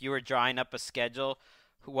right. If you were drawing up a schedule,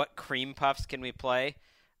 what cream puffs can we play?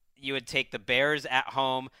 You would take the Bears at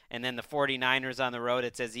home and then the 49ers on the road.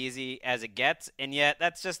 It's as easy as it gets, and yet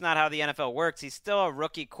that's just not how the NFL works. He's still a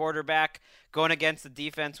rookie quarterback going against the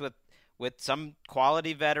defense with some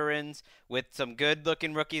quality veterans, with some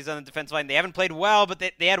good-looking rookies on the defensive line. They haven't played well, but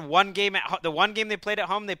they had one game the one game they played at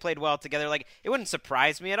home, they played well together. Like, it wouldn't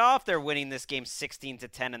surprise me at all if they're winning this game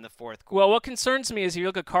 16-10 in the fourth quarter. Well, what concerns me is you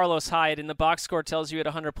look at Carlos Hyde, and the box score tells you at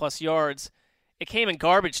 100-plus yards. It came in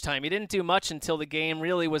garbage time. He didn't do much until the game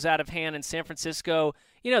really was out of hand in San Francisco.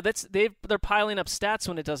 They're piling up stats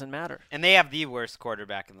when it doesn't matter. And they have the worst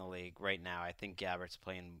quarterback in the league right now. I think Gabbert's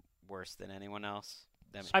playing worse than anyone else.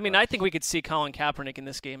 I think we could see Colin Kaepernick in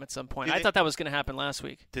this game at some point. I thought that was going to happen last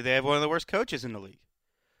week. Do they have one of the worst coaches in the league?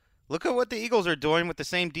 Look at what the Eagles are doing with the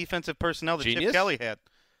same defensive personnel that Chip Kelly had.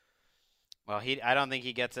 Well, I don't think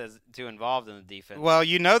he gets too involved in the defense. Well,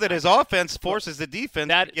 you know that his offense forces the defense.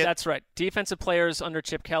 That's right. Defensive players under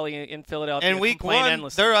Chip Kelly in Philadelphia. In week 1,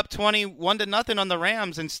 they're up 21-0 on the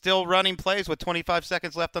Rams and still running plays with 25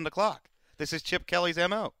 seconds left on the clock. This is Chip Kelly's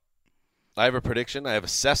MO. I have a prediction. I have a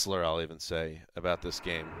Sessler, I'll even say, about this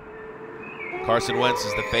game. Carson Wentz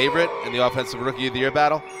is the favorite in the Offensive Rookie of the Year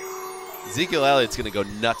battle. Ezekiel Elliott's going to go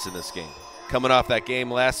nuts in this game. Coming off that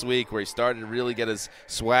game last week where he started to really get his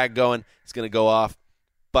swag going, he's going to go off,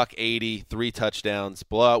 buck 80, 3 touchdowns,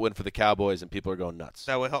 blowout win for the Cowboys, and people are going nuts.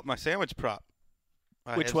 That would help my sandwich prop.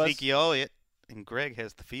 Which was? Ezekiel Elliott, and Greg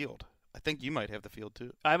has the field. I think you might have the field,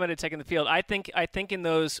 too. I might have taken the field. I think in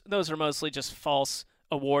those are mostly just false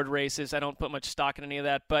award races. I don't put much stock in any of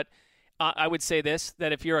that, but I would say this,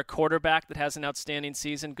 that if you're a quarterback that has an outstanding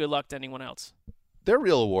season, good luck to anyone else. They're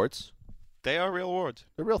real awards. They are real awards.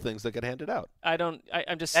 They're real things that get handed out. I'm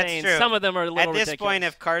just That's saying true. some of them are a little ridiculous. At this point,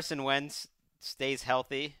 if Carson Wentz stays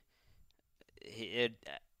healthy, it'd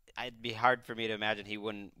be hard for me to imagine he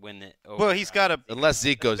wouldn't win it. Well, he's got to – unless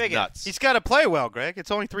Zeke goes nuts. He's got to play well, Greg.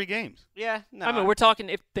 It's only 3 games. Yeah, no. I mean, we're talking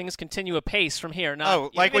if things continue apace from here.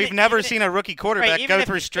 We've never seen a rookie quarterback go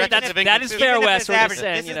through stretches of inconsistency. That is fair, Wes.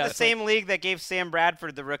 This is the same league that gave Sam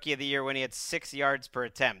Bradford the Rookie of the Year when he had 6 yards per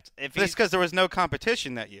attempt. That's because there was no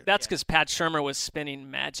competition that year. That's because Pat Shurmur was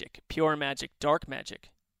spinning magic, pure magic, dark magic.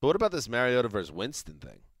 But what about this Mariota versus Winston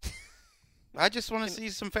thing? I just want to see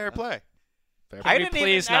some fair play. Can you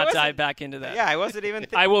please not dive back into that? Yeah, I wasn't even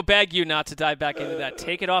I will beg you not to dive back into that.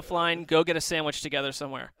 Take it offline. Go get a sandwich together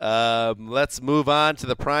somewhere. Let's move on to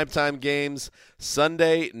the primetime games.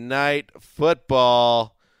 Sunday Night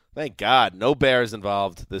Football. Thank God, no Bears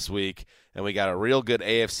involved this week. And we got a real good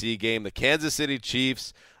AFC game. The Kansas City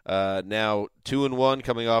Chiefs, now 2-1,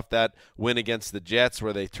 coming off that win against the Jets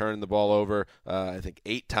where they turned the ball over, I think,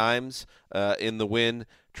 8 times in the win.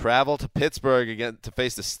 Travel to Pittsburgh again to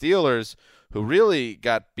face the Steelers, who really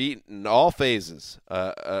got beaten in all phases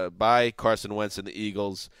by Carson Wentz and the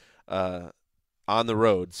Eagles. on the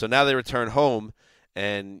road. So now they return home,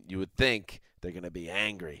 and you would think they're going to be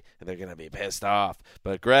angry and they're going to be pissed off.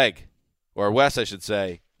 But Greg, or Wes, I should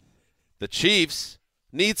say, the Chiefs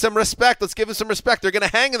need some respect. Let's give them some respect. They're going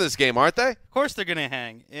to hang in this game, aren't they? Of course they're going to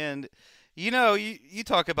hang. And, you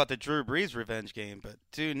talk about the Drew Brees revenge game, but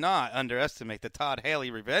do not underestimate the Todd Haley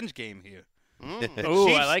revenge game here. Ooh,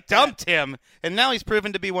 Chiefs I like that. dumped him, and now he's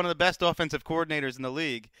proven to be one of the best offensive coordinators in the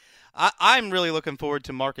league. I'm really looking forward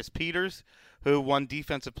to Marcus Peters, who won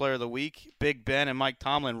Defensive Player of the Week. Big Ben and Mike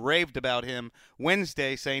Tomlin raved about him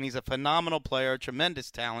Wednesday, saying he's a phenomenal player,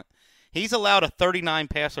 tremendous talent. He's allowed a 39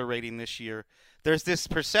 passer rating this year. There's this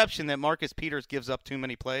perception that Marcus Peters gives up too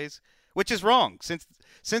many plays, which is wrong. Since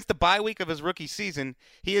the bye week of his rookie season,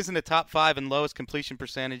 he is in the top 5 in lowest completion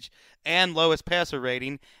percentage and lowest passer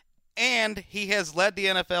rating, and he has led the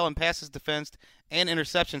NFL in passes defensed and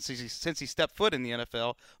interceptions since he stepped foot in the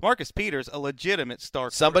NFL. Marcus Peters, a legitimate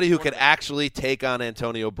star. Somebody who could actually take on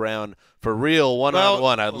Antonio Brown for real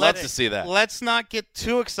one-on-one. I'd love to see that. Let's not get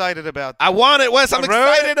too excited about that. I want it, Wes. I'm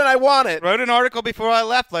excited and I want it. Wrote an article before I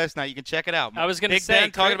left last night. You can check it out. I was going to Big say,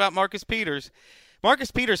 Ben talking about Marcus Peters.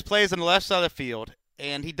 Marcus Peters plays on the left side of the field,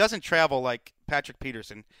 and he doesn't travel like Patrick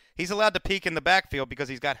Peterson. He's allowed to peek in the backfield because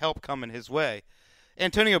he's got help coming his way.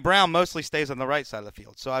 Antonio Brown mostly stays on the right side of the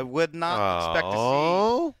field, so I would not expect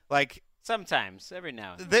to see like sometimes every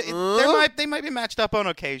now and then. They might be matched up on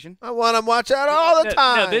occasion. I want them watch out all the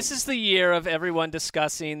time. No, this is the year of everyone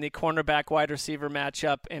discussing the cornerback wide receiver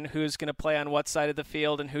matchup and who's going to play on what side of the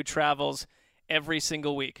field and who travels every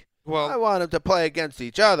single week. Well, I want them to play against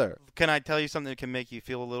each other. Can I tell you something that can make you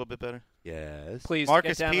feel a little bit better? Yes. Please.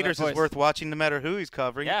 Marcus Peters is worth watching no matter who he's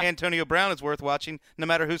covering. Yeah. Antonio Brown is worth watching no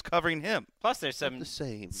matter who's covering him. Plus, there's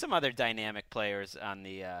some other dynamic players on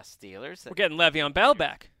the Steelers. We're getting Le'Veon Bell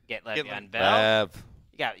back. Get Le'Veon Bell.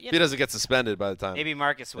 He doesn't get suspended by the time. Maybe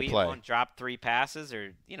Marcus Wheaton won't drop 3 passes,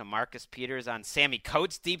 or Marcus Peters on Sammy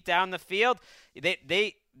Coates deep down the field.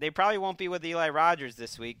 They probably won't be with Eli Rogers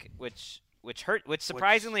this week, which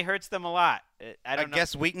surprisingly hurts them a lot. I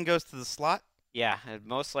guess Wheaton goes to the slot. Yeah,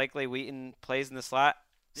 most likely Wheaton plays in the slot.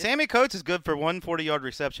 Sammy Coates is good for 140-yard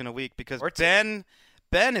reception a week because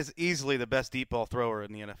Ben is easily the best deep ball thrower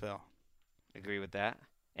in the NFL. Agree with that.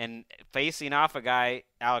 And facing off a guy,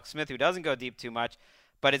 Alex Smith, who doesn't go deep too much,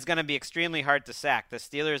 but it's going to be extremely hard to sack. The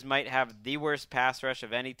Steelers might have the worst pass rush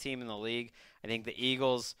of any team in the league. I think the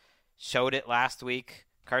Eagles showed it last week.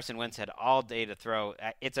 Carson Wentz had all day to throw.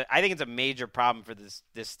 I think it's a major problem for this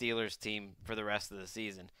Steelers team for the rest of the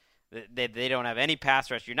season. They don't have any pass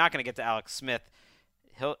rush. You're not going to get to Alex Smith.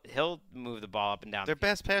 He'll move the ball up and down. Their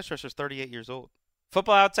best pass rusher is 38 years old.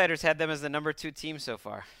 Football Outsiders had them as the number 2 team so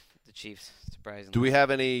far. The Chiefs, surprisingly. Do we have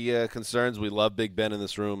any concerns? We love Big Ben in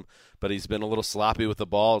this room, but he's been a little sloppy with the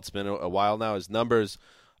ball. It's been a while now. His numbers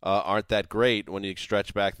aren't that great when you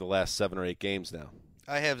stretch back the last 7 or 8 games now.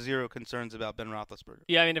 I have zero concerns about Ben Roethlisberger.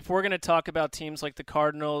 Yeah, I mean, if we're going to talk about teams like the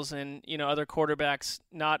Cardinals and other quarterbacks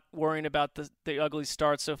not worrying about the ugly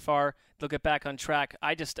start so far, they'll get back on track.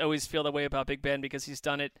 I just always feel that way about Big Ben because he's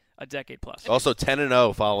done it a decade plus. Also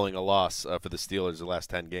 10-0 following a loss for the Steelers the last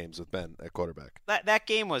 10 games with Ben at quarterback. That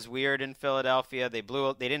game was weird in Philadelphia. They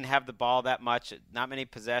didn't have the ball that much. Not many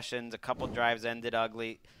possessions. A couple drives ended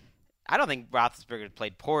ugly. I don't think Roethlisberger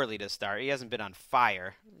played poorly to start. He hasn't been on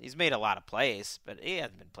fire. He's made a lot of plays, but he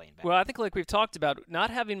hasn't been playing bad. Well, I think like we've talked about, not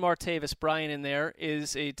having Martavis Bryant in there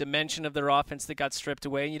is a dimension of their offense that got stripped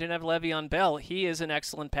away. And you didn't have Le'Veon Bell. He is an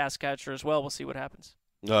excellent pass catcher as well. We'll see what happens.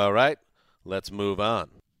 All right, let's move on.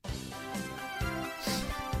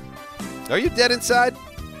 Are you dead inside?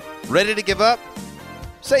 Ready to give up?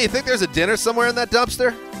 Say, you think there's a dinner somewhere in that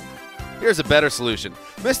dumpster? Here's a better solution.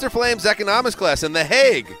 Mr. Flame's economics class in The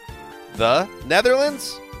Hague. The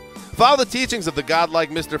Netherlands? Follow the teachings of the godlike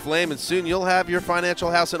Mr. Flame, and soon you'll have your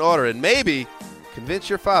financial house in order and maybe convince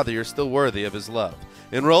your father you're still worthy of his love.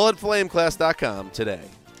 Enroll at flameclass.com today.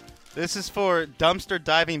 This is for dumpster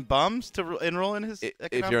diving bums to enroll in his economics?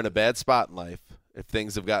 If you're in a bad spot in life, if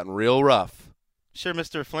things have gotten real rough. Sure,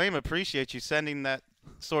 Mr. Flame appreciates you sending that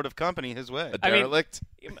sort of company his way. A derelict?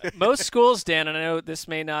 Most schools, Dan, and I know this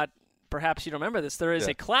may not, perhaps you don't remember this, there is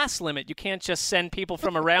a class limit. You can't just send people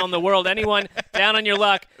from around the world. Anyone down on your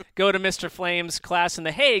luck, go to Mr. Flame's class in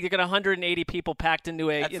The Hague. You got 180 people packed into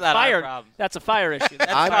a fire. That's a fire issue.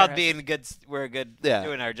 That's about being good. We're good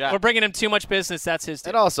doing our job. We're bringing him too much business. That's his.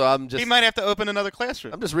 And also, he might have to open another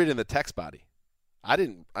classroom. I'm just reading the text body. I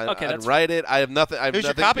didn't Okay, write it. I have nothing. Who's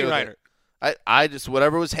your copywriter? I just,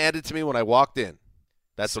 whatever was handed to me when I walked in.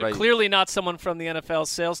 That's what I clearly not someone from the NFL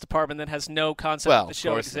sales department that has no concept that the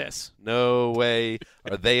show exists. No way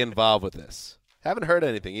are they involved with this. Haven't heard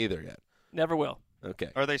anything either yet. Never will. Okay.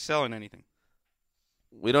 Are they selling anything?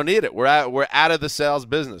 We don't need it. We're out of the sales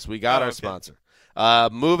business. We got our sponsor.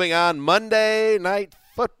 Moving on, Monday Night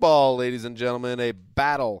Football, ladies and gentlemen, a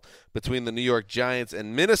battle between the New York Giants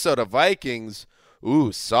and Minnesota Vikings.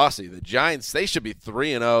 Ooh, saucy. The Giants, they should be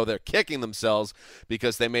 3-0. They're kicking themselves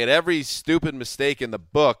because they made every stupid mistake in the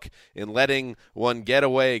book in letting one get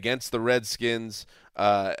away against the Redskins.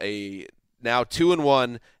 Now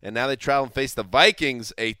 2-1, and now they travel and face the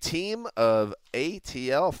Vikings, a team of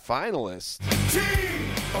ATL finalists. Team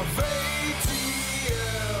of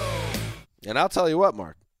ATL. And I'll tell you what,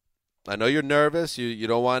 Mark. I know you're nervous. You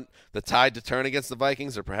don't want the tide to turn against the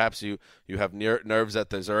Vikings, or perhaps you have nerves that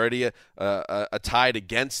there's already a tide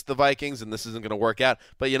against the Vikings and this isn't going to work out.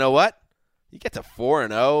 But you know what? You get to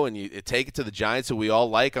 4-0 and you take it to the Giants, who we all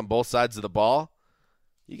like on both sides of the ball.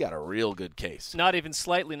 You got a real good case. Not even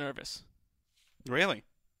slightly nervous. Really?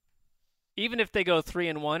 Even if they go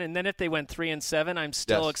 3-1, and then if they went 3-7, I'm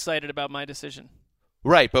still excited about my decision.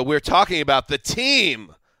 Right, but we're talking about the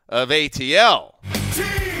team of ATL.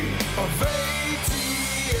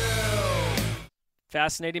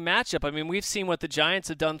 Fascinating matchup. I mean, we've seen what the Giants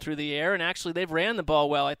have done through the air, and actually they've ran the ball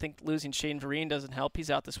well. I think losing Shane Vereen doesn't help. He's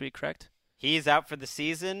out this week, correct? He's out for the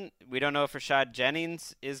season. We don't know if Rashad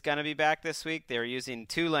Jennings is going to be back this week. They were using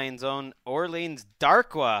Tulane's own Orleans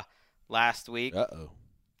Darkwa last week. Uh-oh.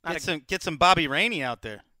 Get some Bobby Rainey out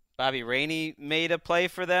there. Bobby Rainey made a play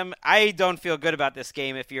for them. I don't feel good about this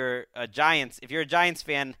game if you're a Giants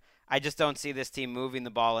fan. I just don't see this team moving the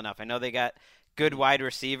ball enough. I know they got good wide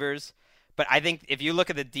receivers, but I think if you look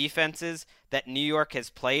at the defenses that New York has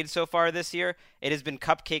played so far this year, it has been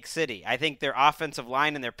Cupcake City. I think their offensive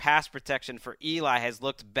line and their pass protection for Eli has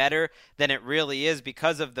looked better than it really is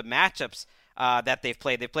because of the matchups that they've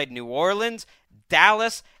played. They've played New Orleans,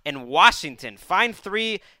 Dallas, and Washington. Find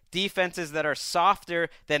three defenses that are softer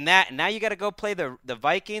than that, and now you got to go play the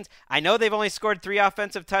Vikings. I know they've only scored 3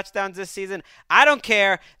 offensive touchdowns this season. I don't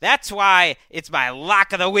care. That's why it's my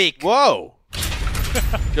lock of the week. Whoa.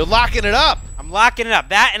 You're locking it up. I'm locking it up.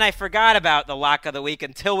 That, and I forgot about the lock of the week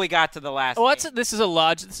until we got to the last game. This is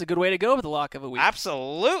a good way to go with the lock of a week.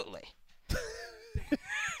 Absolutely.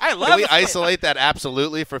 I love Can we isolate that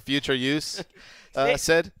absolutely for future use?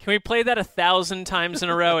 Sid? Can we play that 1,000 times in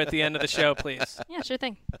a row at the end of the show, please? Yeah, sure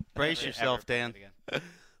thing. Brace yourself, Dan.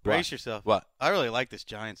 Brace yourself. What? I really like this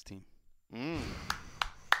Giants team.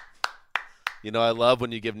 You know, I love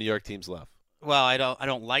when you give New York teams love. Well, I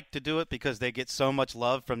don't like to do it because they get so much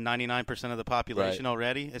love from 99% of the population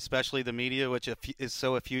already, especially the media, which is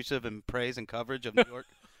so effusive in praise and coverage of New York.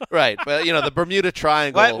 Right, but you know the Bermuda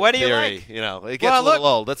Triangle what do you theory. like? You know, it gets a little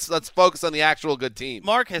old. Let's focus on the actual good team.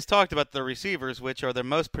 Mark has talked about the receivers, which are the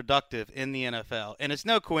most productive in the NFL, and it's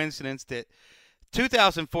no coincidence that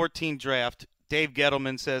 2014 draft, Dave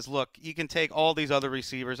Gettleman says, "Look, you can take all these other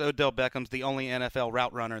receivers. Odell Beckham's the only NFL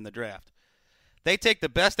route runner in the draft." They take the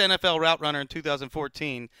best NFL route runner in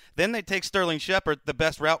 2014. Then they take Sterling Shepard, the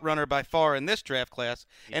best route runner by far in this draft class.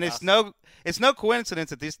 And it's no coincidence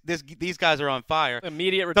that these guys are on fire.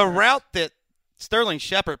 Immediate return. The route that Sterling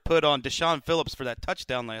Shepard put on Deshaun Phillips for that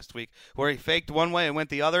touchdown last week, where he faked one way and went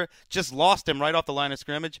the other, just lost him right off the line of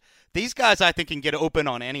scrimmage. These guys, I think, can get open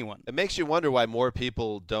on anyone. It makes you wonder why more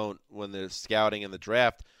people don't, when they're scouting in the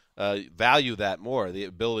draft, value that more, the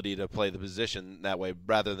ability to play the position that way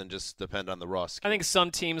rather than just depend on the raw skill. I think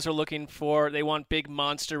some teams are looking they want big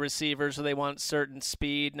monster receivers or they want certain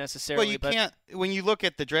speed necessarily. Well, you can't, when you look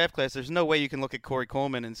at the draft class, there's no way you can look at Corey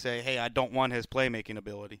Coleman and say, hey, I don't want his playmaking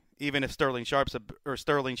ability, even if Sterling Shepard's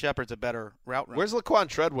a better route runner. Where's Laquan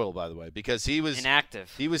Treadwell, by the way? Because he was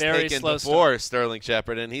inactive. He was Very taken slow before start. Sterling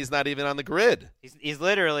Shepard, and he's not even on the grid. He's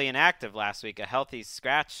literally inactive last week, a healthy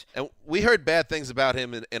scratch. And we heard bad things about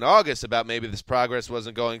him in August about maybe this progress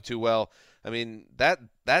wasn't going too well. I mean, that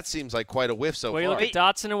seems like quite a whiff so far. You look at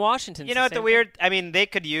Dotson in Washington. You know what the weird – I mean, they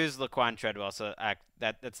could use Laquan Treadwell, so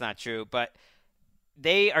that's not true. But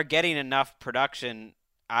they are getting enough production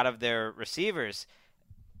out of their receivers.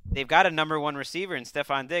 They've got a number one receiver in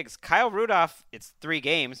Stephon Diggs. Kyle Rudolph, it's 3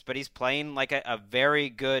 games, but he's playing like a very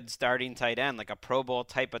good starting tight end, like a Pro Bowl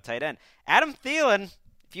type of tight end. Adam Thielen,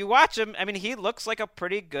 if you watch him, I mean, he looks like a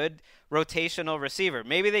pretty good rotational receiver.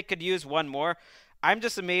 Maybe they could use one more. I'm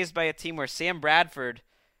just amazed by a team where Sam Bradford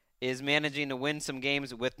is managing to win some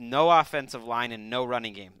games with no offensive line and no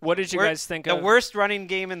running game. What did you guys think of the worst running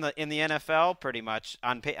game in the NFL, pretty much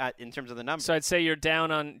in terms of the numbers? So I'd say you're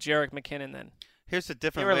down on Jerick McKinnon then. Here's a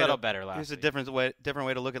different they were way a little better last Here's a week. different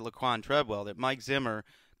way to look at Laquan Treadwell. That Mike Zimmer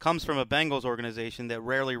comes from a Bengals organization that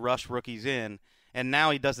rarely rushed rookies in, and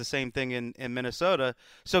now he does the same thing in Minnesota.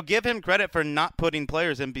 So give him credit for not putting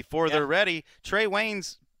players in before they're ready. Trey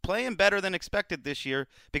Waynes playing better than expected this year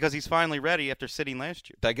because he's finally ready after sitting last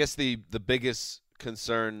year. I guess the biggest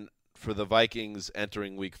concern for the Vikings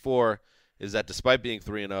entering Week 4 is that despite being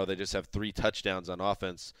 3-0, they just have 3 touchdowns on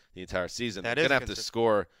offense the entire season. They're going to have to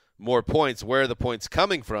score more points. Where are the points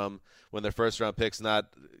coming from when their first-round pick's not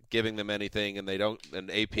giving them anything and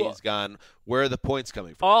AP's gone? Where are the points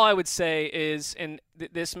coming from? All I would say is, and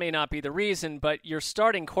this may not be the reason, but your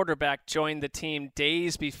starting quarterback joined the team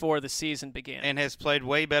days before the season began. And has played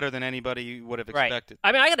way better than anybody would have expected.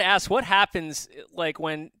 I mean, I got to ask, what happens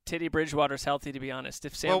when Teddy Bridgewater's healthy, to be honest?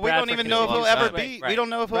 If Sam we Bradford don't even know if he'll ever be. We don't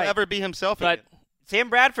know if he'll ever be himself again. Sam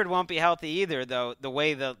Bradford won't be healthy either, though, the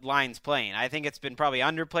way the line's playing. I think it's been probably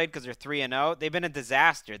underplayed because they're 3-0. They've been a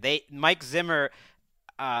disaster. Mike Zimmer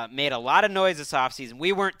made a lot of noise this offseason.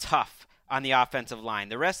 We weren't tough on the offensive line.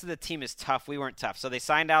 The rest of the team is tough. We weren't tough. So they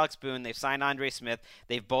signed Alex Boone. They've signed Andre Smith.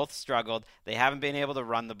 They've both struggled. They haven't been able to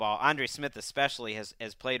run the ball. Andre Smith especially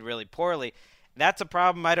has played really poorly. That's a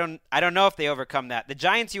problem. I don't know if they overcome that. The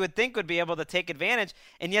Giants, you would think, would be able to take advantage,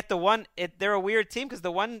 and yet they're a weird team because the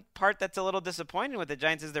one part that's a little disappointing with the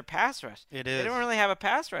Giants is their pass rush. It is. They don't really have a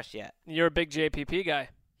pass rush yet. You're a big JPP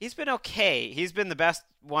guy. He's been okay. He's been the best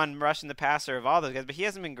one rushing the passer of all those guys, but he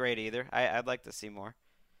hasn't been great either. I'd like to see more.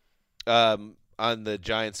 On the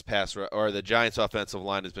Giants the Giants offensive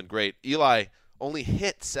line has been great. Eli only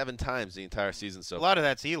hit 7 times the entire season so far. A lot of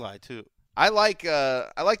that's Eli too. I like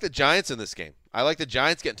the Giants in this game. I like the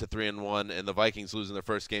Giants getting to 3-1 and the Vikings losing their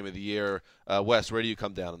first game of the year. Wes, where do you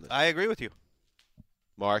come down on this? I agree with you.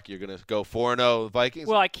 Mark, you're going to go 4-0 Vikings?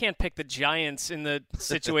 Well, I can't pick the Giants in the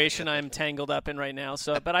situation I'm tangled up in right now.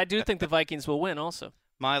 But I do think the Vikings will win also.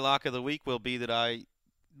 My lock of the week will be that I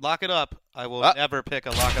lock it up. I will never pick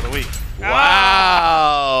a lock of the week.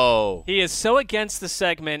 Wow. He is so against the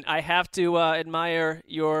segment. I have to admire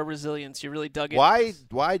your resilience. You really dug it.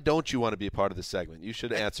 Why don't you want to be a part of the segment? You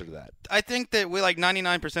should answer to that. I think that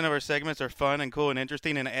 99% of our segments are fun and cool and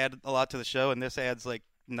interesting and add a lot to the show, and this adds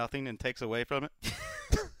nothing and takes away from it.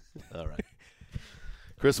 All right.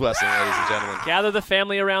 Chris Wesson, ladies and gentlemen. Gather the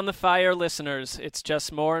family around the fire, listeners. It's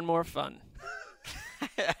just more and more fun.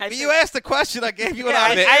 You asked the question. I gave you an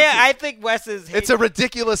answer. I think Wes is. It's a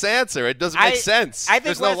ridiculous answer. It doesn't make sense. I think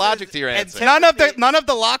there's no logic to your answer. None of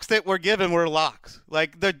the locks that were given were locks.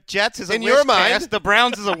 Like the Jets is a in wish your mind. cast. The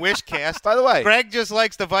Browns is a wish cast. By the way, Greg just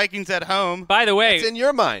likes the Vikings at home. By the way, it's in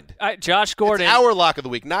your mind. Josh Gordon. It's our lock of the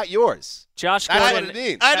week, not yours. Josh That's Gordon. what it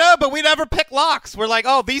means. I know, but we never pick locks. We're like,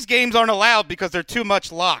 these games aren't allowed because they're too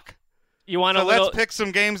much lock. Let's pick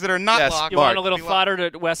some games that are not locked. You want a little fodder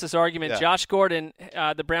to Wes's argument. Yeah. Josh Gordon,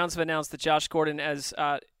 the Browns have announced that Josh Gordon has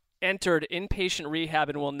entered inpatient rehab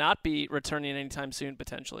and will not be returning anytime soon,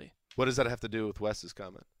 potentially. What does that have to do with Wes's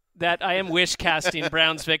comment? That I am wish-casting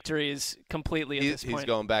Browns victories completely at this point. He's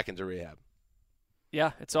going back into rehab.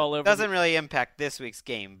 Yeah, it's all over. It doesn't really impact this week's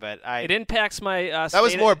game, but it impacts my that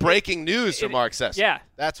was more breaking news for Mark Sesson. Yeah.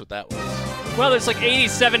 That's what that was. Well, there's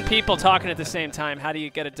 87 people talking at the same time. How do you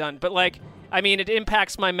get it done? But, it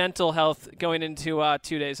impacts my mental health going into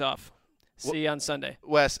 2 days off. See you on Sunday.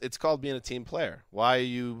 Wes, it's called being a team player. Why are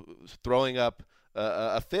you throwing up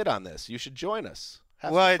a fit on this? You should join us.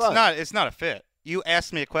 It's not a fit. You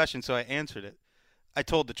asked me a question, so I answered it. I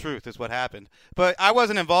told the truth is what happened. But I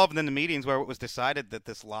wasn't involved in the meetings where it was decided that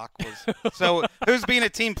this lock was. So who's being a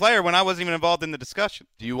team player when I wasn't even involved in the discussion?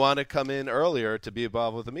 Do you want to come in earlier to be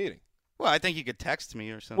involved with the meeting? Well, I think you could text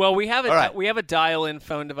me or something. Well, we have a dial-in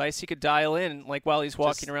phone device. He could dial in while he's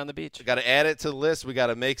walking around the beach. We got to add it to the list. We got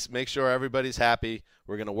to make sure everybody's happy.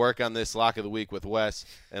 We're going to work on this lock of the week with Wes,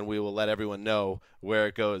 and we will let everyone know where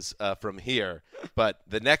it goes from here. But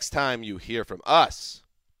the next time you hear from us,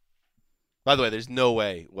 by the way, there's no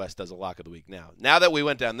way Wes does a lock of the week now. Now that we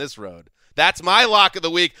went down this road, that's my lock of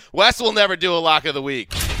the week. Wes will never do a lock of the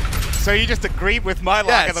week. So you just agreed with my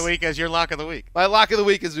lock of the week as your lock of the week. My lock of the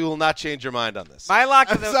week is we will not change your mind on this. My lock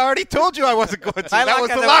of the I already told you I wasn't going to. That was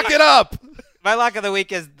the lock it up. My lock of the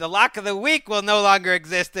week is the lock of the week will no longer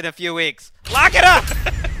exist in a few weeks. Lock it up.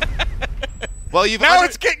 Well,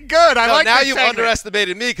 it's getting good. Now you've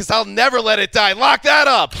underestimated me because I'll never let it die. Lock that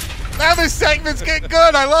up. Now this segment's getting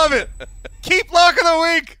good. I love it. Keep lock of the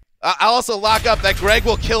week. I'll also lock up that Greg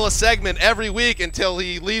will kill a segment every week until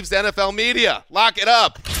he leaves NFL media. Lock it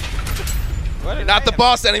up. You're not the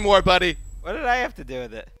boss anymore, buddy. What did I have to do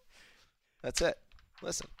with it? That's it.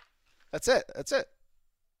 Listen. That's it.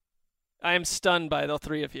 I am stunned by the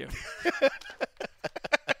three of you.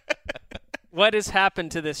 What has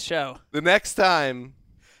happened to this show? The next time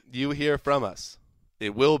you hear from us,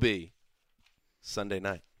 it will be Sunday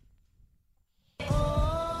night.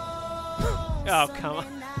 Oh, come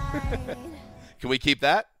on. Can we keep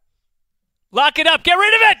that? Lock it up. Get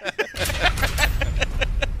rid of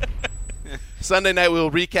it. Sunday night,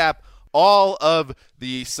 we'll recap all of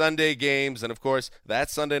the Sunday games and, of course, that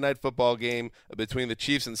Sunday night football game between the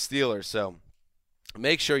Chiefs and Steelers. So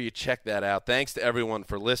make sure you check that out. Thanks to everyone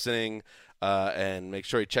for listening, and make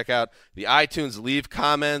sure you check out the iTunes. Leave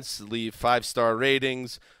comments, leave 5-star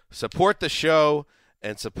ratings, support the show,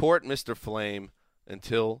 and support Mr. Flame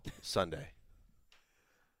until Sunday.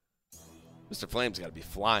 Mr. Flame's got to be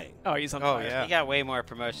flying. Oh, he's on fire. Yeah. He got way more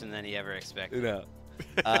promotion than he ever expected. No.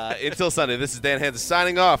 Until Sunday, this is Dan Hansen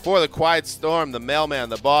signing off for the Quiet Storm, the mailman,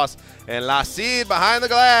 the boss, and La Cid behind the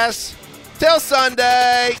glass. Till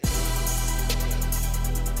Sunday.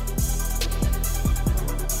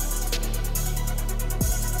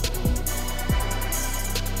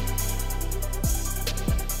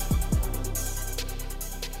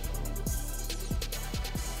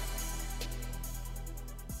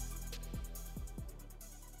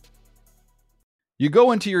 You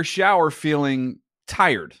go into your shower feeling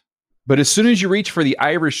tired, but as soon as you reach for the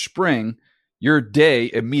Irish Spring, your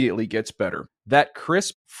day immediately gets better. That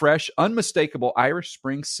crisp, fresh, unmistakable Irish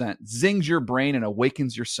Spring scent zings your brain and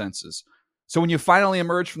awakens your senses. So when you finally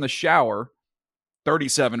emerge from the shower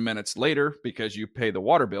 37 minutes later, because you pay the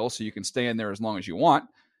water bill so you can stay in there as long as you want,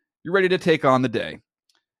 you're ready to take on the day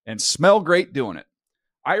and smell great doing it.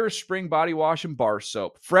 Irish Spring Body Wash and Bar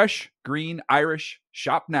Soap. Fresh, green, Irish.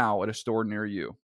 Shop now at a store near you.